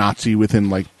the word Nazi within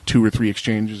like 2 or 3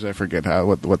 exchanges. I forget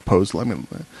what Poe's law.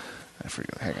 I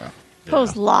forget. Hang on.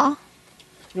 Poe's law.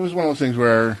 It was one of those things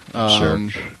where. Sure.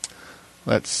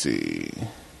 Let's see.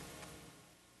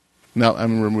 No,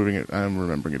 I'm removing it. I'm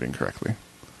remembering it incorrectly.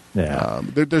 Yeah.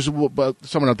 There's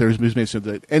someone out there who's made so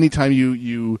that anytime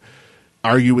you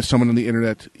argue with someone on the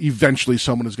internet, eventually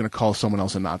someone is going to call someone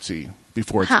else a Nazi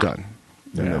before it's done.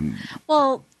 Yeah.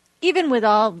 Well, even with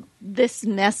all this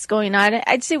mess going on,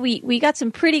 I'd say we got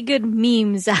some pretty good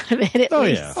memes out of it. At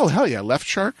least. Yeah. Oh, hell yeah. Left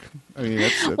Shark. I mean,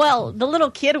 that's well, the little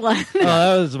kid one.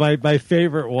 That was my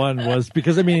favorite one was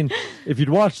because, I mean, if you'd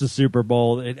watched the Super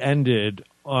Bowl, it ended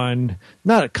on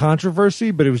not a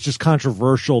controversy, but it was just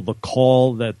controversial, the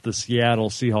call that the Seattle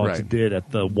Seahawks did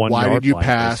at the 1 yard line. Why did you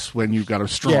pass when you've got a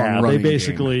strong running they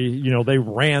basically, game? They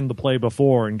ran the play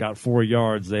before and got 4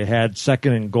 yards. They had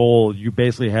 2nd and goal. You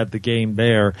basically had the game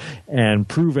there and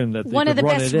proven that they one of the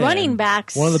best running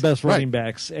backs. One of the best running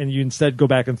backs, and you instead go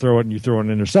back and throw it, and you throw an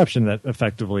interception that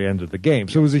effectively ended the game.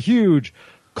 So it was a huge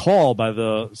call by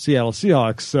the Seattle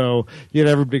Seahawks. So you had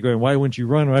everybody going, why wouldn't you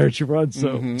run? Why aren't you run?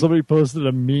 So somebody posted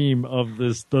a meme of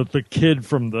this, the kid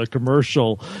from the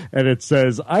commercial, and it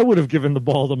says, I would have given the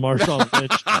ball to Marshawn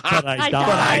Lynch, but I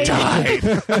died.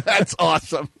 That's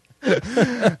awesome.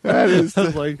 That is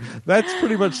that's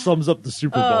pretty much sums up the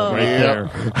Super Bowl there.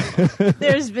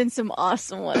 There's been some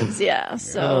awesome ones, yeah.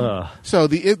 So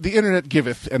the internet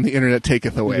giveth and the internet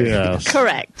taketh away. Yes.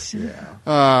 Correct.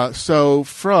 Yeah. So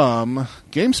from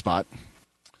GameSpot,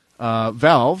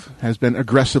 Valve has been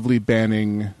aggressively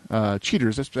banning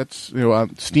cheaters. That's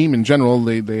on Steam in general.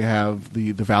 They have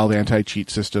the Valve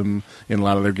anti-cheat system in a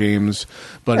lot of their games,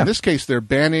 but in this case, they're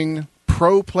banning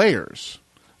pro players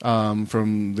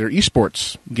from their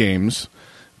esports games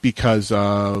because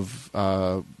of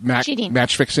match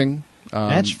fixing,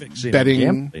 betting,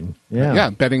 gambling.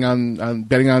 betting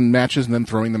on matches and then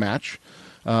throwing the match.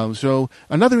 So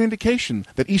another indication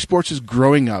that esports is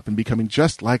growing up and becoming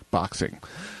just like boxing.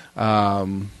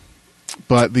 But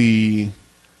they've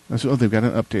got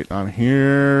an update on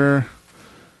here.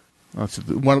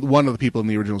 One of the people in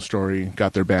the original story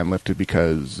got their ban lifted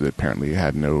because it apparently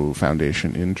had no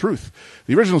foundation in truth.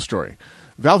 The original story.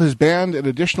 Valve has banned an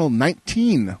additional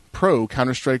 19 pro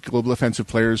Counter-Strike Global Offensive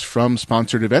players from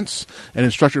sponsored events and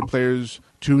instructed players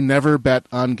to never bet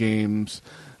on games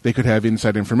they could have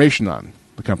inside information on,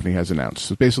 the company has announced.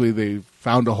 So basically they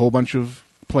found a whole bunch of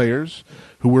players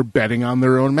who were betting on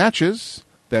their own matches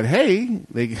that, hey,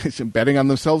 they're betting on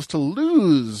themselves to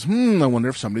lose. I wonder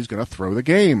if somebody's going to throw the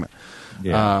game.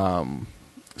 Yeah.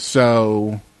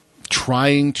 So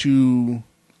trying to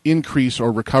increase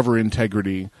or recover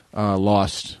integrity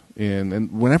lost in.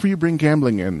 And whenever you bring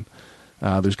gambling in,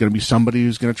 There's going to be somebody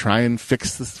who's going to try and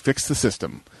fix the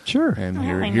system. Sure. And I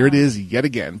here it know. is yet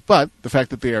again. But the fact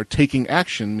that they are taking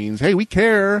action means, hey, we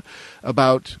care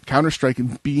about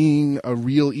Counter-Strike being a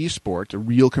real esport, a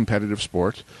real competitive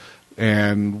sport,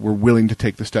 and we're willing to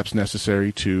take the steps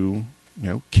necessary to,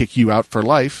 kick you out for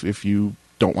life if you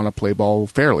don't want to play ball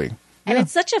fairly. And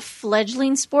it's such a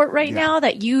fledgling sport right now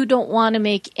that you don't want to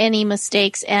make any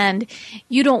mistakes, and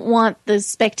you don't want the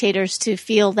spectators to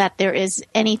feel that there is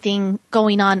anything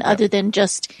going on other than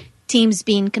just teams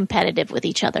being competitive with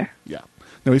each other. Yeah.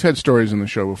 Now, we've had stories in the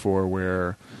show before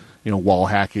where, wall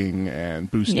hacking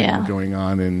and boosting were going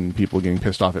on, and people getting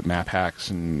pissed off at map hacks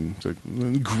and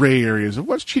gray areas of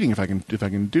what's cheating if I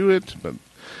can do it, but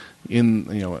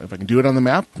if I can do it on the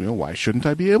map, why shouldn't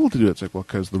I be able to do it? It's like, well,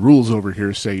 because the rules over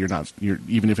here say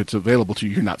even if it's available to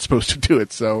you, you're not supposed to do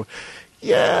it. So,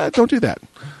 yeah, don't do that.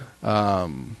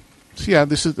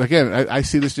 This is, again, I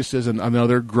see this just as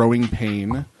another growing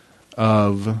pain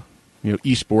of,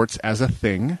 esports as a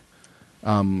thing.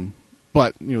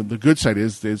 But, the good side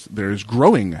is there's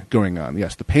growing going on.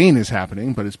 Yes, the pain is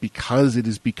happening, but it's because it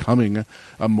is becoming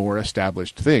a more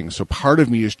established thing. So part of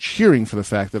me is cheering for the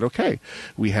fact that, okay,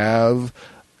 we have,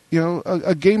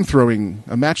 a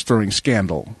match throwing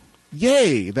scandal.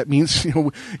 Yay! That means,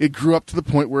 it grew up to the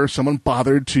point where someone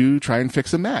bothered to try and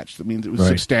fix a match. That means it was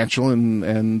substantial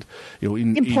and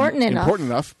important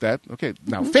enough that, okay,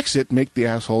 now fix it, make the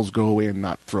assholes go away and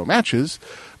not throw matches,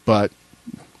 but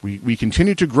we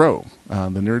continue to grow.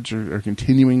 The nerds are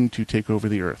continuing to take over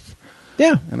the earth.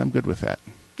 Yeah. And I'm good with that.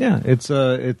 Yeah. It's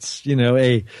a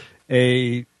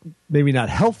maybe not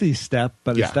healthy step,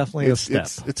 but it's definitely a step.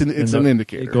 It's an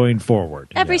indicator. Going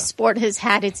forward. Every sport has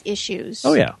had its issues.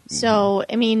 Oh, yeah. So,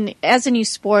 as a new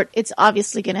sport, it's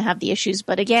obviously going to have the issues.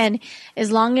 But again,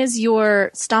 as long as you're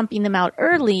stomping them out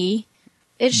early,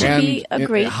 it should be a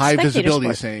great high spectator visibility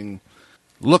sport. saying,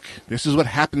 look, this is what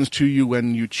happens to you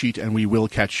when you cheat, and we will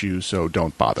catch you, so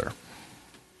don't bother.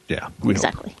 Yeah,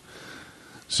 exactly.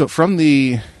 So from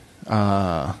the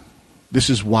this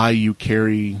is why you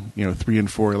carry 3 and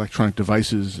 4 electronic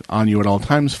devices on you at all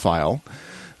times file,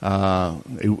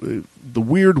 the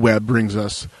Weird Web brings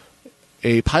us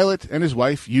a pilot and his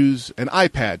wife use an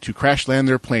iPad to crash land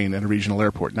their plane at a regional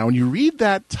airport. Now, when you read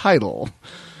that title,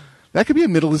 that could be a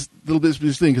little bit of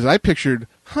this thing, because I pictured,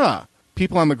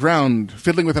 people on the ground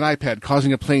fiddling with an iPad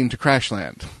causing a plane to crash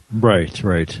land. Right.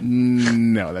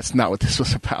 No, that's not what this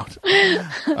was about.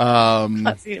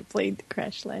 Causing a plane to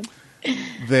crash land.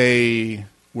 They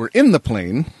were in the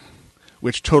plane,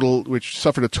 which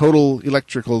suffered a total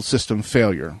electrical system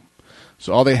failure.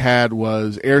 So all they had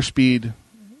was airspeed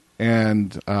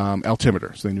and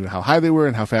altimeter. So they knew how high they were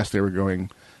and how fast they were going.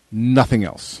 Nothing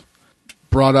else.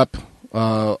 Brought up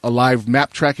a live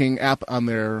map tracking app on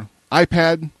their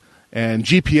iPad and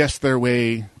GPS their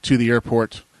way to the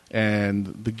airport. And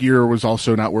the gear was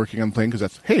also not working on the plane because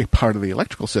that's, part of the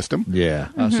electrical system. Yeah.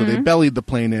 So they bellied the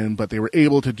plane in, but they were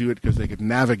able to do it because they could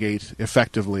navigate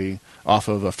effectively off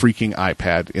of a freaking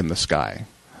iPad in the sky.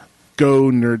 Go,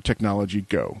 nerd technology,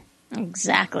 go.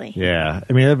 Exactly. Yeah.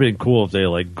 That'd been cool if they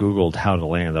Googled how to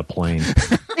land a plane.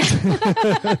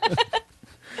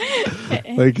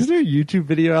 Is there a YouTube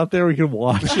video out there we can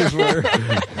watch?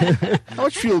 How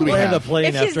much fuel do we land have? A plane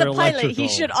if he's after the pilot, electrical. he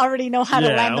should already know how to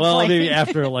land the plane. Maybe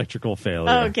after electrical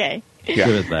failure. Okay. Yeah.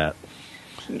 Good at that.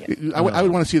 I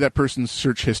would want to see that person's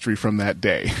search history from that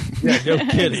day. Yeah, no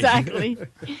kidding. Exactly.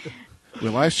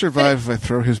 Will I survive if I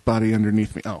throw his body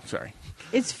underneath me? Oh, sorry.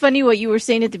 It's funny what you were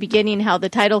saying at the beginning, how the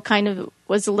title kind of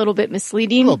was a little bit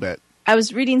misleading. A little bit. I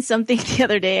was reading something the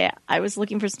other day. I was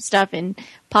looking for some stuff and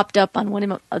popped up on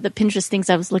one of the Pinterest things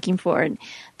I was looking for. And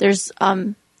there's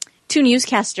 2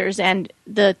 newscasters, and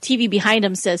the TV behind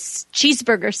them says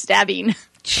cheeseburger stabbing.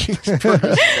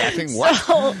 Cheeseburger stabbing? What?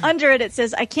 So under it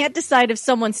says, I can't decide if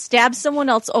someone stabs someone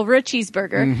else over a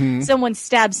cheeseburger, someone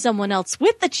stabs someone else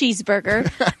with the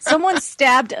cheeseburger, someone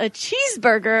stabbed a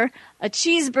cheeseburger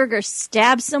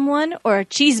stabbed someone, or a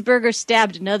cheeseburger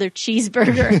stabbed another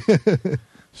cheeseburger.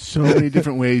 So many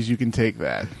different ways you can take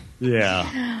that.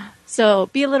 Yeah. So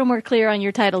be a little more clear on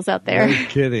your titles out there. No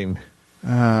kidding.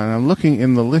 I'm looking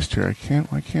in the list here.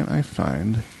 Why can't I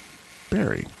find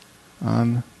Barry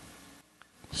on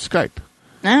Skype?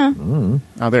 No.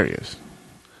 Oh, there he is.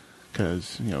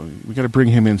 Because, we got to bring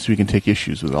him in so we can take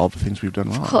issues with all the things we've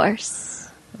done wrong. Of course.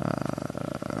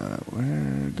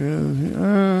 Where does he...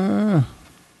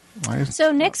 why is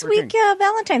So next week,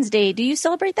 Valentine's Day, do you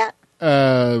celebrate that?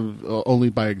 Only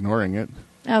by ignoring it.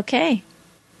 Okay.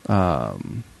 There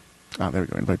we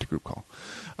go. Invite to group call.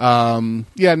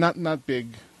 Not big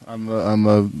on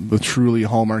the truly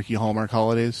Hallmark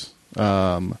holidays.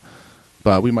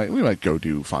 But we might go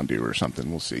do fondue or something.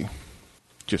 We'll see.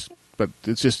 But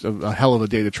it's just a hell of a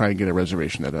day to try and get a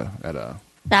reservation at a.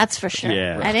 That's for sure.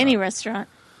 Yeah. At any restaurant.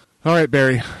 All right,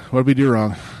 Barry. What did we do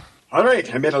wrong? All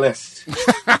right, I made a list.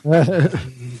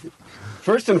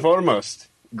 First and foremost,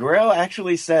 Grail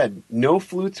actually said no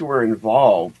flutes were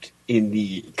involved in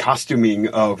the costuming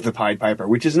of the Pied Piper,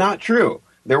 which is not true.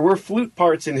 There were flute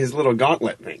parts in his little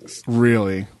gauntlet things.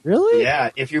 Really? Really?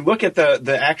 Yeah, if you look at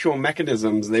the actual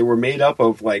mechanisms, they were made up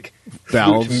of like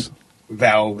Valves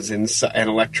and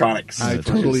electronics. I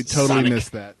totally Sonic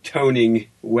missed that. toning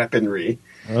weaponry.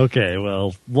 Okay,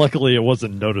 well, luckily it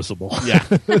wasn't noticeable. Yeah.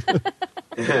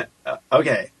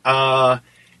 Okay.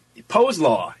 Poe's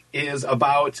Law is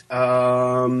about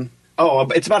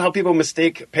it's about how people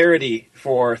mistake parody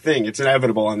for thing. It's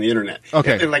inevitable on the internet.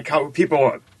 Okay. And like how people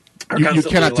are You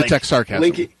constantly, cannot like, detect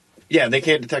sarcasm. Yeah, they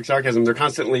can't detect sarcasm. They're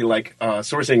constantly like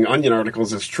sourcing Onion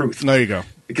articles as truth. There you go.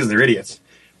 Because they're idiots.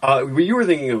 You were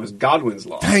thinking it was Godwin's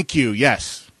Law. Thank you.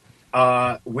 Yes.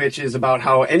 Which is about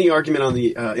how any argument on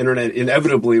the internet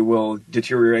inevitably will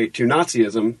deteriorate to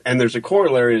Nazism, and there's a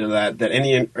corollary to that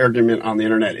any argument on the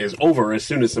internet is over as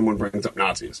soon as someone brings up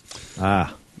Nazis.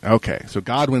 Ah. Okay. So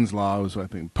Godwin's Law was, I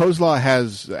think, Poe's Law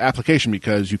has application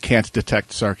because you can't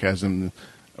detect sarcasm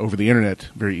over the internet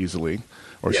very easily,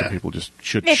 or some people just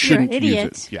If you're shouldn't an use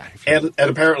idiot. it. Yeah. And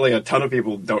apparently a ton of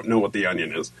people don't know what the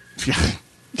Onion is.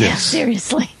 Yeah,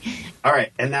 seriously. All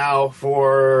right, and now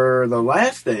for the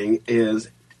last thing is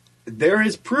there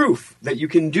is proof that you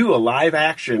can do a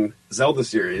live-action Zelda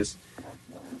series.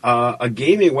 A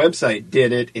gaming website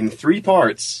did it in 3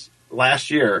 parts last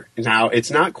year. Now,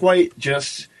 it's not quite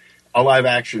just a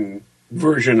live-action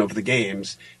version of the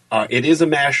games. It is a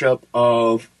mashup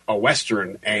of a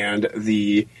Western and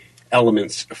the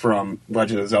elements from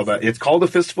Legend of Zelda. It's called A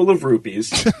Fistful of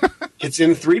Rupees. It's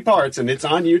in 3 parts, and it's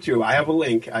on YouTube. I have a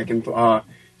link. I can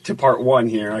to part 1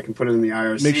 here. I can put it in the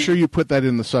IRC. Make sure you put that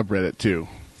in the subreddit too.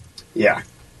 Yeah.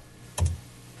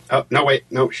 Oh no! Wait,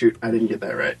 no, shoot! I didn't get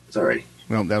that right. Sorry.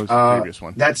 No, that was the previous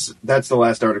one. That's the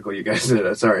last article you guys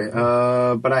did. Sorry,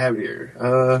 but I have it here.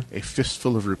 A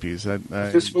Fistful of Rupees.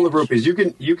 Fistful of Rupees. You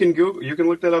can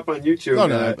look that up on YouTube. Oh,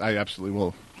 no, I absolutely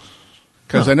will.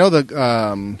 Because I know that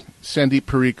Sandeep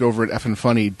Parikh over at Effin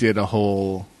Funny did a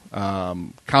whole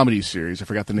comedy series. I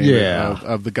forgot the name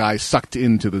of the guy sucked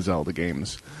into the Zelda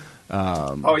games.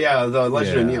 The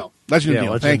Legend of Neil. Legend of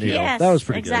Neil. Thank you. Yes, that was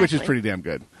pretty exactly. good. Which is pretty damn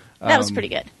good. That was pretty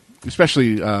good.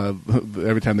 Especially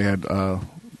every time they had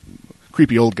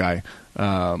creepy old guy.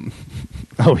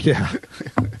 Oh, yeah.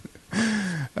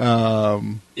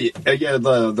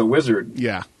 The wizard.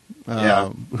 Yeah.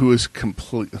 Who is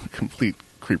complete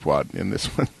creepwad in this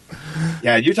one.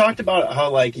 Yeah, you talked about how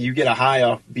like you get a high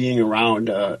off being around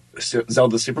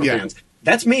Zelda superfans.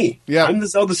 That's me. Yeah. I'm the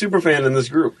Zelda superfan in this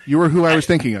group. You were who I was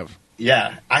thinking of.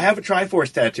 Yeah, I have a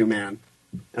Triforce tattoo, man.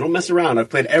 I don't mess around. I've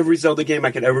played every Zelda game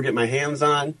I could ever get my hands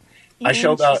on. I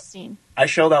shelled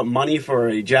out money for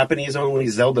a Japanese-only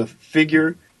Zelda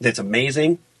figure that's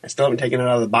amazing. I still haven't taken it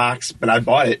out of the box, but I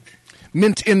bought it.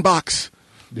 Mint in box.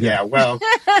 Yeah, well,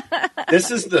 this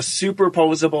is the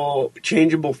superposable,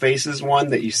 changeable faces one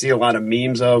that you see a lot of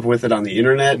memes of with it on the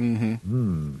internet.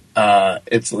 Mm-hmm.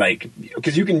 It's like,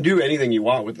 because you can do anything you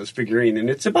want with this figurine, and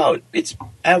it's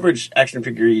average action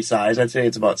figure size. I'd say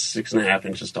it's about 6.5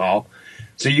 inches tall.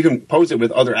 So you can pose it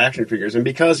with other action figures, and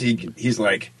because he's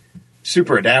like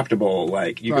super adaptable,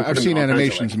 like you can I've put him seen in all kinds of,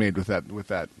 animations like, made with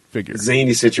that figure.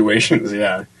 zany situations.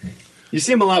 Yeah, you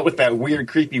see him a lot with that weird,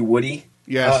 creepy Woody.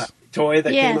 Yes. Toy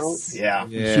that came out. Yes. Yeah.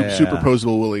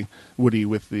 Superposable Woody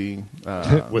with the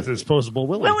with his posable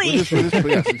Willy. yes,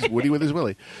 it's Woody with his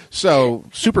Willy. So,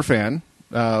 super fan.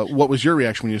 What was your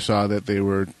reaction when you saw that they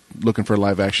were looking for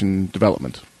live action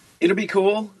development? It'll be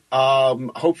cool.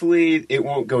 Hopefully, it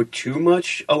won't go too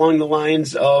much along the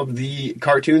lines of the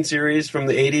cartoon series from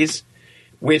the 80s,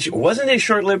 which wasn't as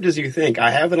short lived as you think.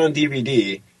 I have it on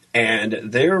DVD, and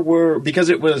because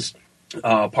it was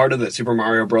part of the Super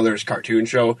Mario Brothers cartoon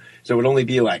show, so it would only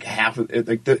be like half of it.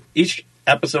 Like each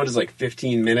episode is like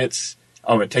 15 minutes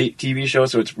of a TV show,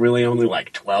 so it's really only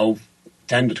like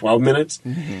 10 to 12 minutes.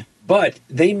 Mm-hmm. But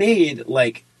they made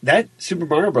like that Super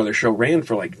Mario Brothers show ran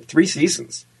for like 3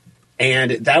 seasons.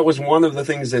 And that was one of the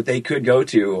things that they could go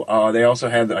to. They also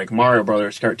had like Mario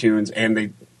Brothers cartoons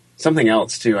and something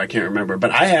else too. I can't remember.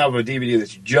 But I have a DVD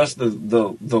that's just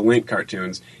the Link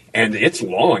cartoons, and it's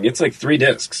long. It's like 3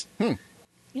 discs.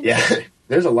 Yeah,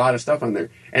 there's a lot of stuff on there.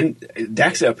 And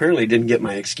Daxa apparently didn't get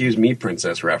my "Excuse Me,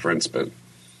 Princess" reference, but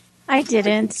I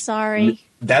didn't. Sorry.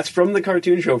 That's from the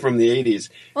cartoon show from the 80s.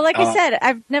 Well, like I said,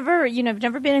 I've never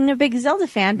been a big Zelda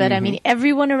fan, but I mean,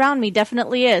 everyone around me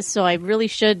definitely is. So I really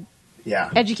should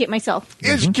Yeah. educate myself.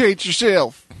 Educate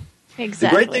yourself.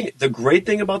 Exactly. The great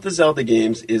thing about the Zelda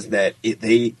games is that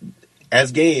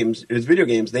as video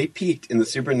games, they peaked in the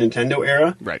Super Nintendo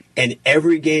era. Right. And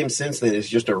every game since then is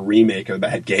just a remake of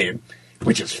that game,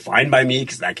 which is fine by me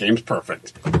because that game's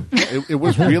perfect. It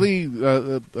was really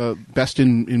best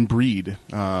in breed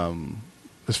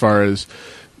as far as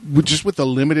just with the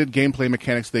limited gameplay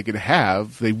mechanics they could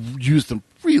have. They used them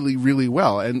really, really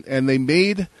well, and they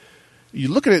made you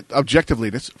look at it objectively.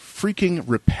 It's freaking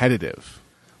repetitive,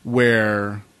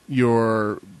 where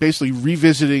you're basically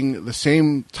revisiting the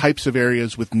same types of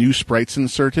areas with new sprites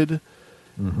inserted,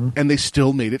 and they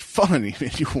still made it fun, even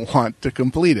if you want to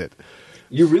complete it.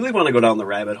 You really want to go down the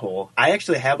rabbit hole. I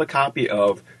actually have a copy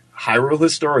of Hyrule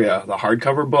Historia, the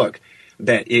hardcover book,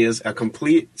 that is a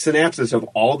complete synopsis of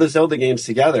all the Zelda games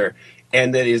together,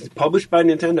 and that is published by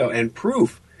Nintendo, and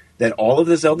proof that all of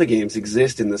the Zelda games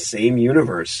exist in the same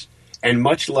universe. And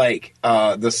much like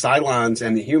the Cylons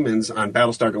and the humans on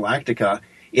Battlestar Galactica,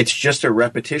 it's just a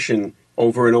repetition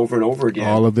over and over and over again.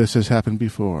 All of this has happened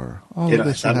before. All of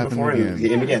this has happened before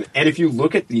again. and again. And if you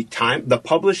look at the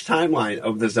published timeline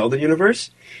of the Zelda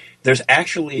universe, there's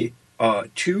actually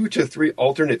 2 to 3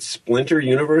 alternate splinter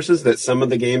universes that some of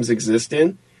the games exist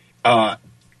in.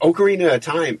 Ocarina of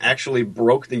Time actually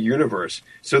broke the universe.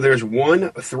 So there's one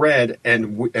thread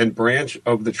and branch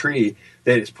of the tree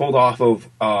that is pulled off of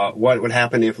what would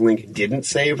happen if Link didn't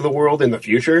save the world in the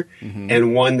future,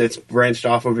 and one that's branched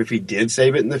off of if he did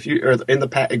save it in the future, or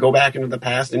go back into the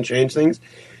past and change things.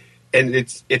 And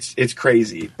it's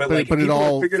crazy. But it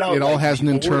all has an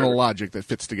internal order. logic that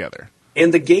fits together.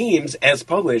 And the games, as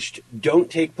published, don't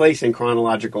take place in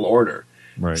chronological order.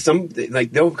 Right.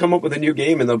 They'll come up with a new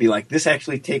game and they'll be like, this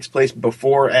actually takes place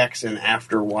before X and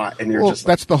after Y, and you're just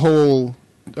like, that's the whole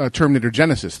Terminator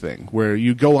Genesis thing, where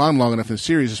you go on long enough in the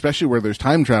series, especially where there's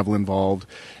time travel involved,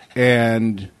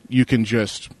 and you can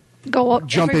just Go up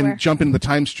jump everywhere. in the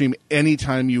time stream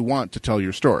anytime you want to tell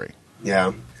your story.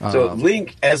 yeah. So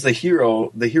Link, as the hero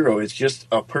is just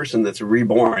a person that's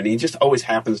reborn. He just always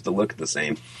happens to look the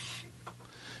same.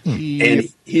 And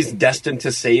he's destined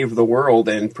to save the world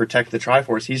and protect the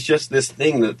Triforce. He's just this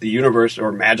thing that the universe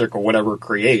or magic or whatever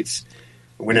creates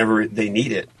whenever they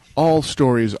need it. All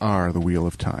stories are the Wheel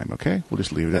of Time, okay? We'll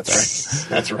just leave it at that. Right.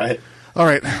 That's right. All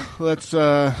right, let's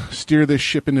steer this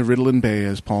ship into Riddlin Bay,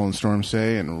 as Paul and Storm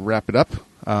say, and wrap it up.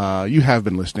 You have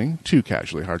been listening to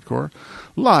Casually Hardcore,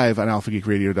 live on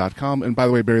alphageekradio.com. And by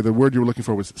the way, Barry, the word you were looking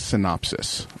for was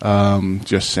synopsis.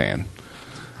 Just saying.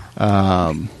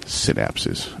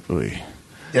 Synapses. Oy.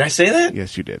 Did I say that?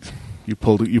 Yes, you did. You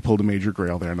pulled a major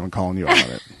grail there, and I'm calling you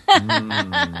out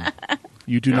on it.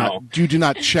 You do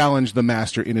not challenge the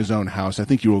master in his own house. I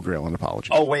think you will grail an apology.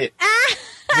 Oh, wait.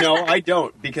 No, I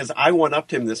don't, because I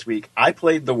one-upped him this week. I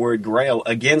played the word grail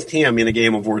against him in a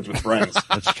game of Words with Friends.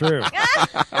 That's true.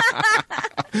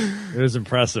 It was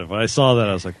impressive. When I saw that,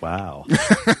 I was like, wow.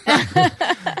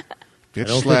 I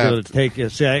don't think it would take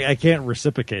it. See, I can't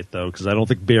reciprocate, though, because I don't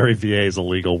think Barry VA is a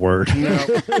legal word. No.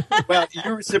 Well, you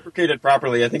reciprocated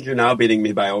properly. I think you're now beating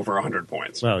me by over 100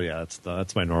 points. Well, yeah,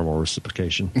 that's my normal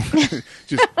reciprocation.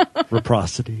 Just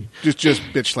Reciprocity. Just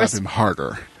bitch slap him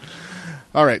harder.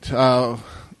 All right.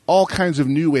 All kinds of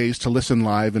new ways to listen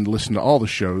live and listen to all the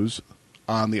shows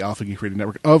on the Alpha Geek Radio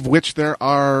Network, of which there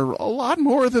are a lot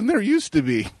more than there used to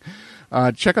be.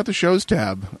 Check out the Shows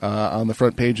tab on the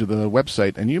front page of the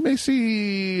website, and you may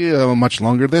see a much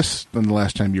longer list than the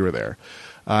last time you were there.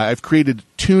 I've created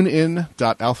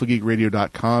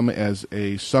tunein.alphageekradio.com as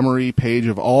a summary page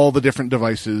of all the different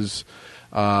devices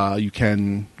you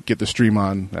can get the stream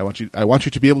on. I want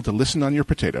you to be able to listen on your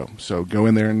potato. So go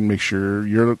in there and make sure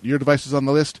your device is on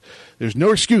the list. There's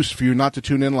no excuse for you not to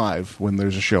tune in live when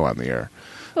there's a show on the air.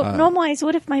 But normalize,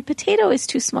 what if my potato is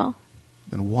too small?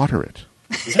 Then water it.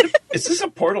 Is this a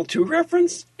Portal 2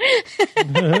 reference?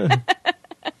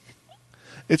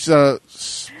 It's a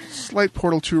slight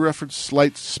Portal 2 reference,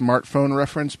 slight smartphone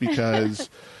reference, because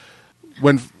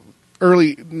when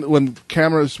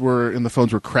cameras were in the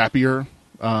phones were crappier,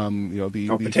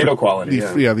 the potato quality.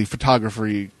 The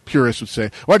photography purists would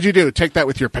say, "What'd you do? Take that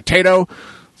with your potato?"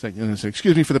 It's like,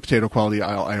 excuse me for the potato quality.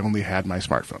 I only had my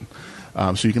smartphone,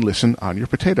 so you can listen on your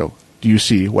potato. Do you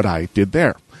see what I did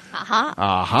there? Aha.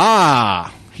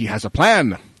 Aha! He has a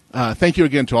plan. Thank you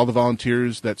again to all the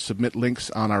volunteers that submit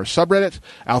links on our subreddit,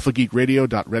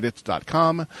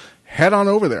 alphageekradio.reddit.com. Head on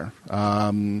over there.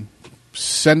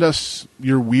 Send us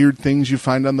your weird things you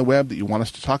find on the web that you want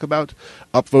us to talk about.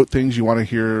 Upvote things you want to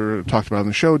hear talked about on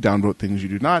the show. Downvote things you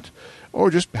do not. Or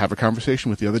just have a conversation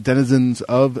with the other denizens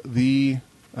of the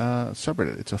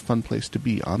subreddit. It's a fun place to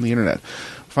be on the internet.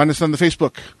 Find us on the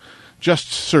Facebook,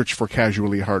 Just search for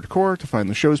Casually Hardcore to find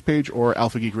the show's page, or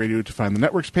Alpha Geek Radio to find the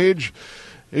network's page.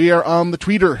 We are on the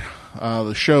Tweeter.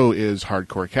 The show is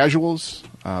Hardcore Casuals.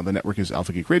 The network is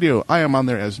Alpha Geek Radio. I am on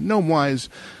there as Gnomewise.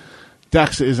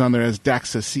 Daxa is on there as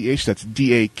DaxaCH. That's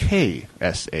DAKSACH.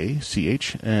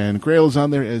 And Grail is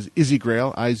on there as Izzy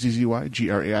Grail,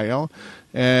 IZZY,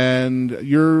 And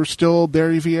you're still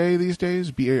Barry VA these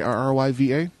days?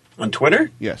 BARRYVA? On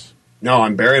Twitter? Yes. No,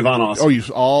 I'm Barry Von Awesome. Oh, you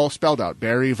all spelled out.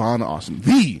 Barry Von Awesome.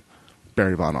 The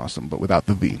Barry Von Awesome, but without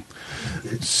the V.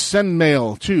 Send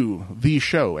mail to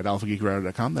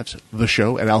theshow@alphageekradio.com. That's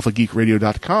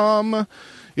theshow@alphageekradio.com.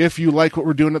 If you like what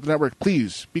we're doing at the network,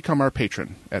 please become our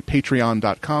patron at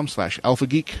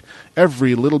patreon.com/alphageek.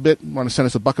 Every little bit, want to send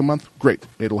us $1 a month? Great.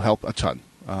 It'll help a ton.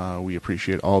 We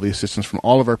appreciate all the assistance from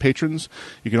all of our patrons.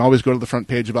 You can always go to the front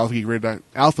page of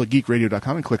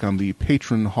alphageekradio.com and click on the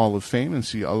Patron Hall of Fame and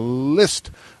see a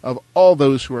list of all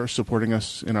those who are supporting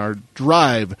us in our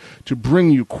drive to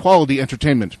bring you quality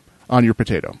entertainment on your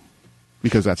potato.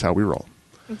 Because that's how we roll.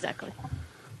 Exactly.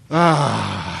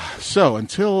 So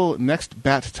until next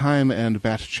Bat Time and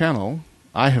Bat Channel,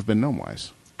 I have been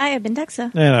Gnomewise. I have been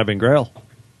Dexa. And I've been Grail.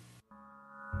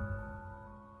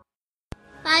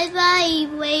 Bye-bye,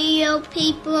 radio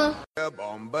people. Until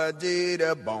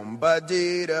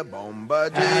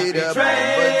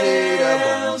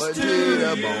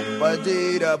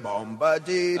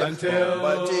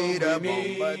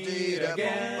we meet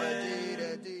again.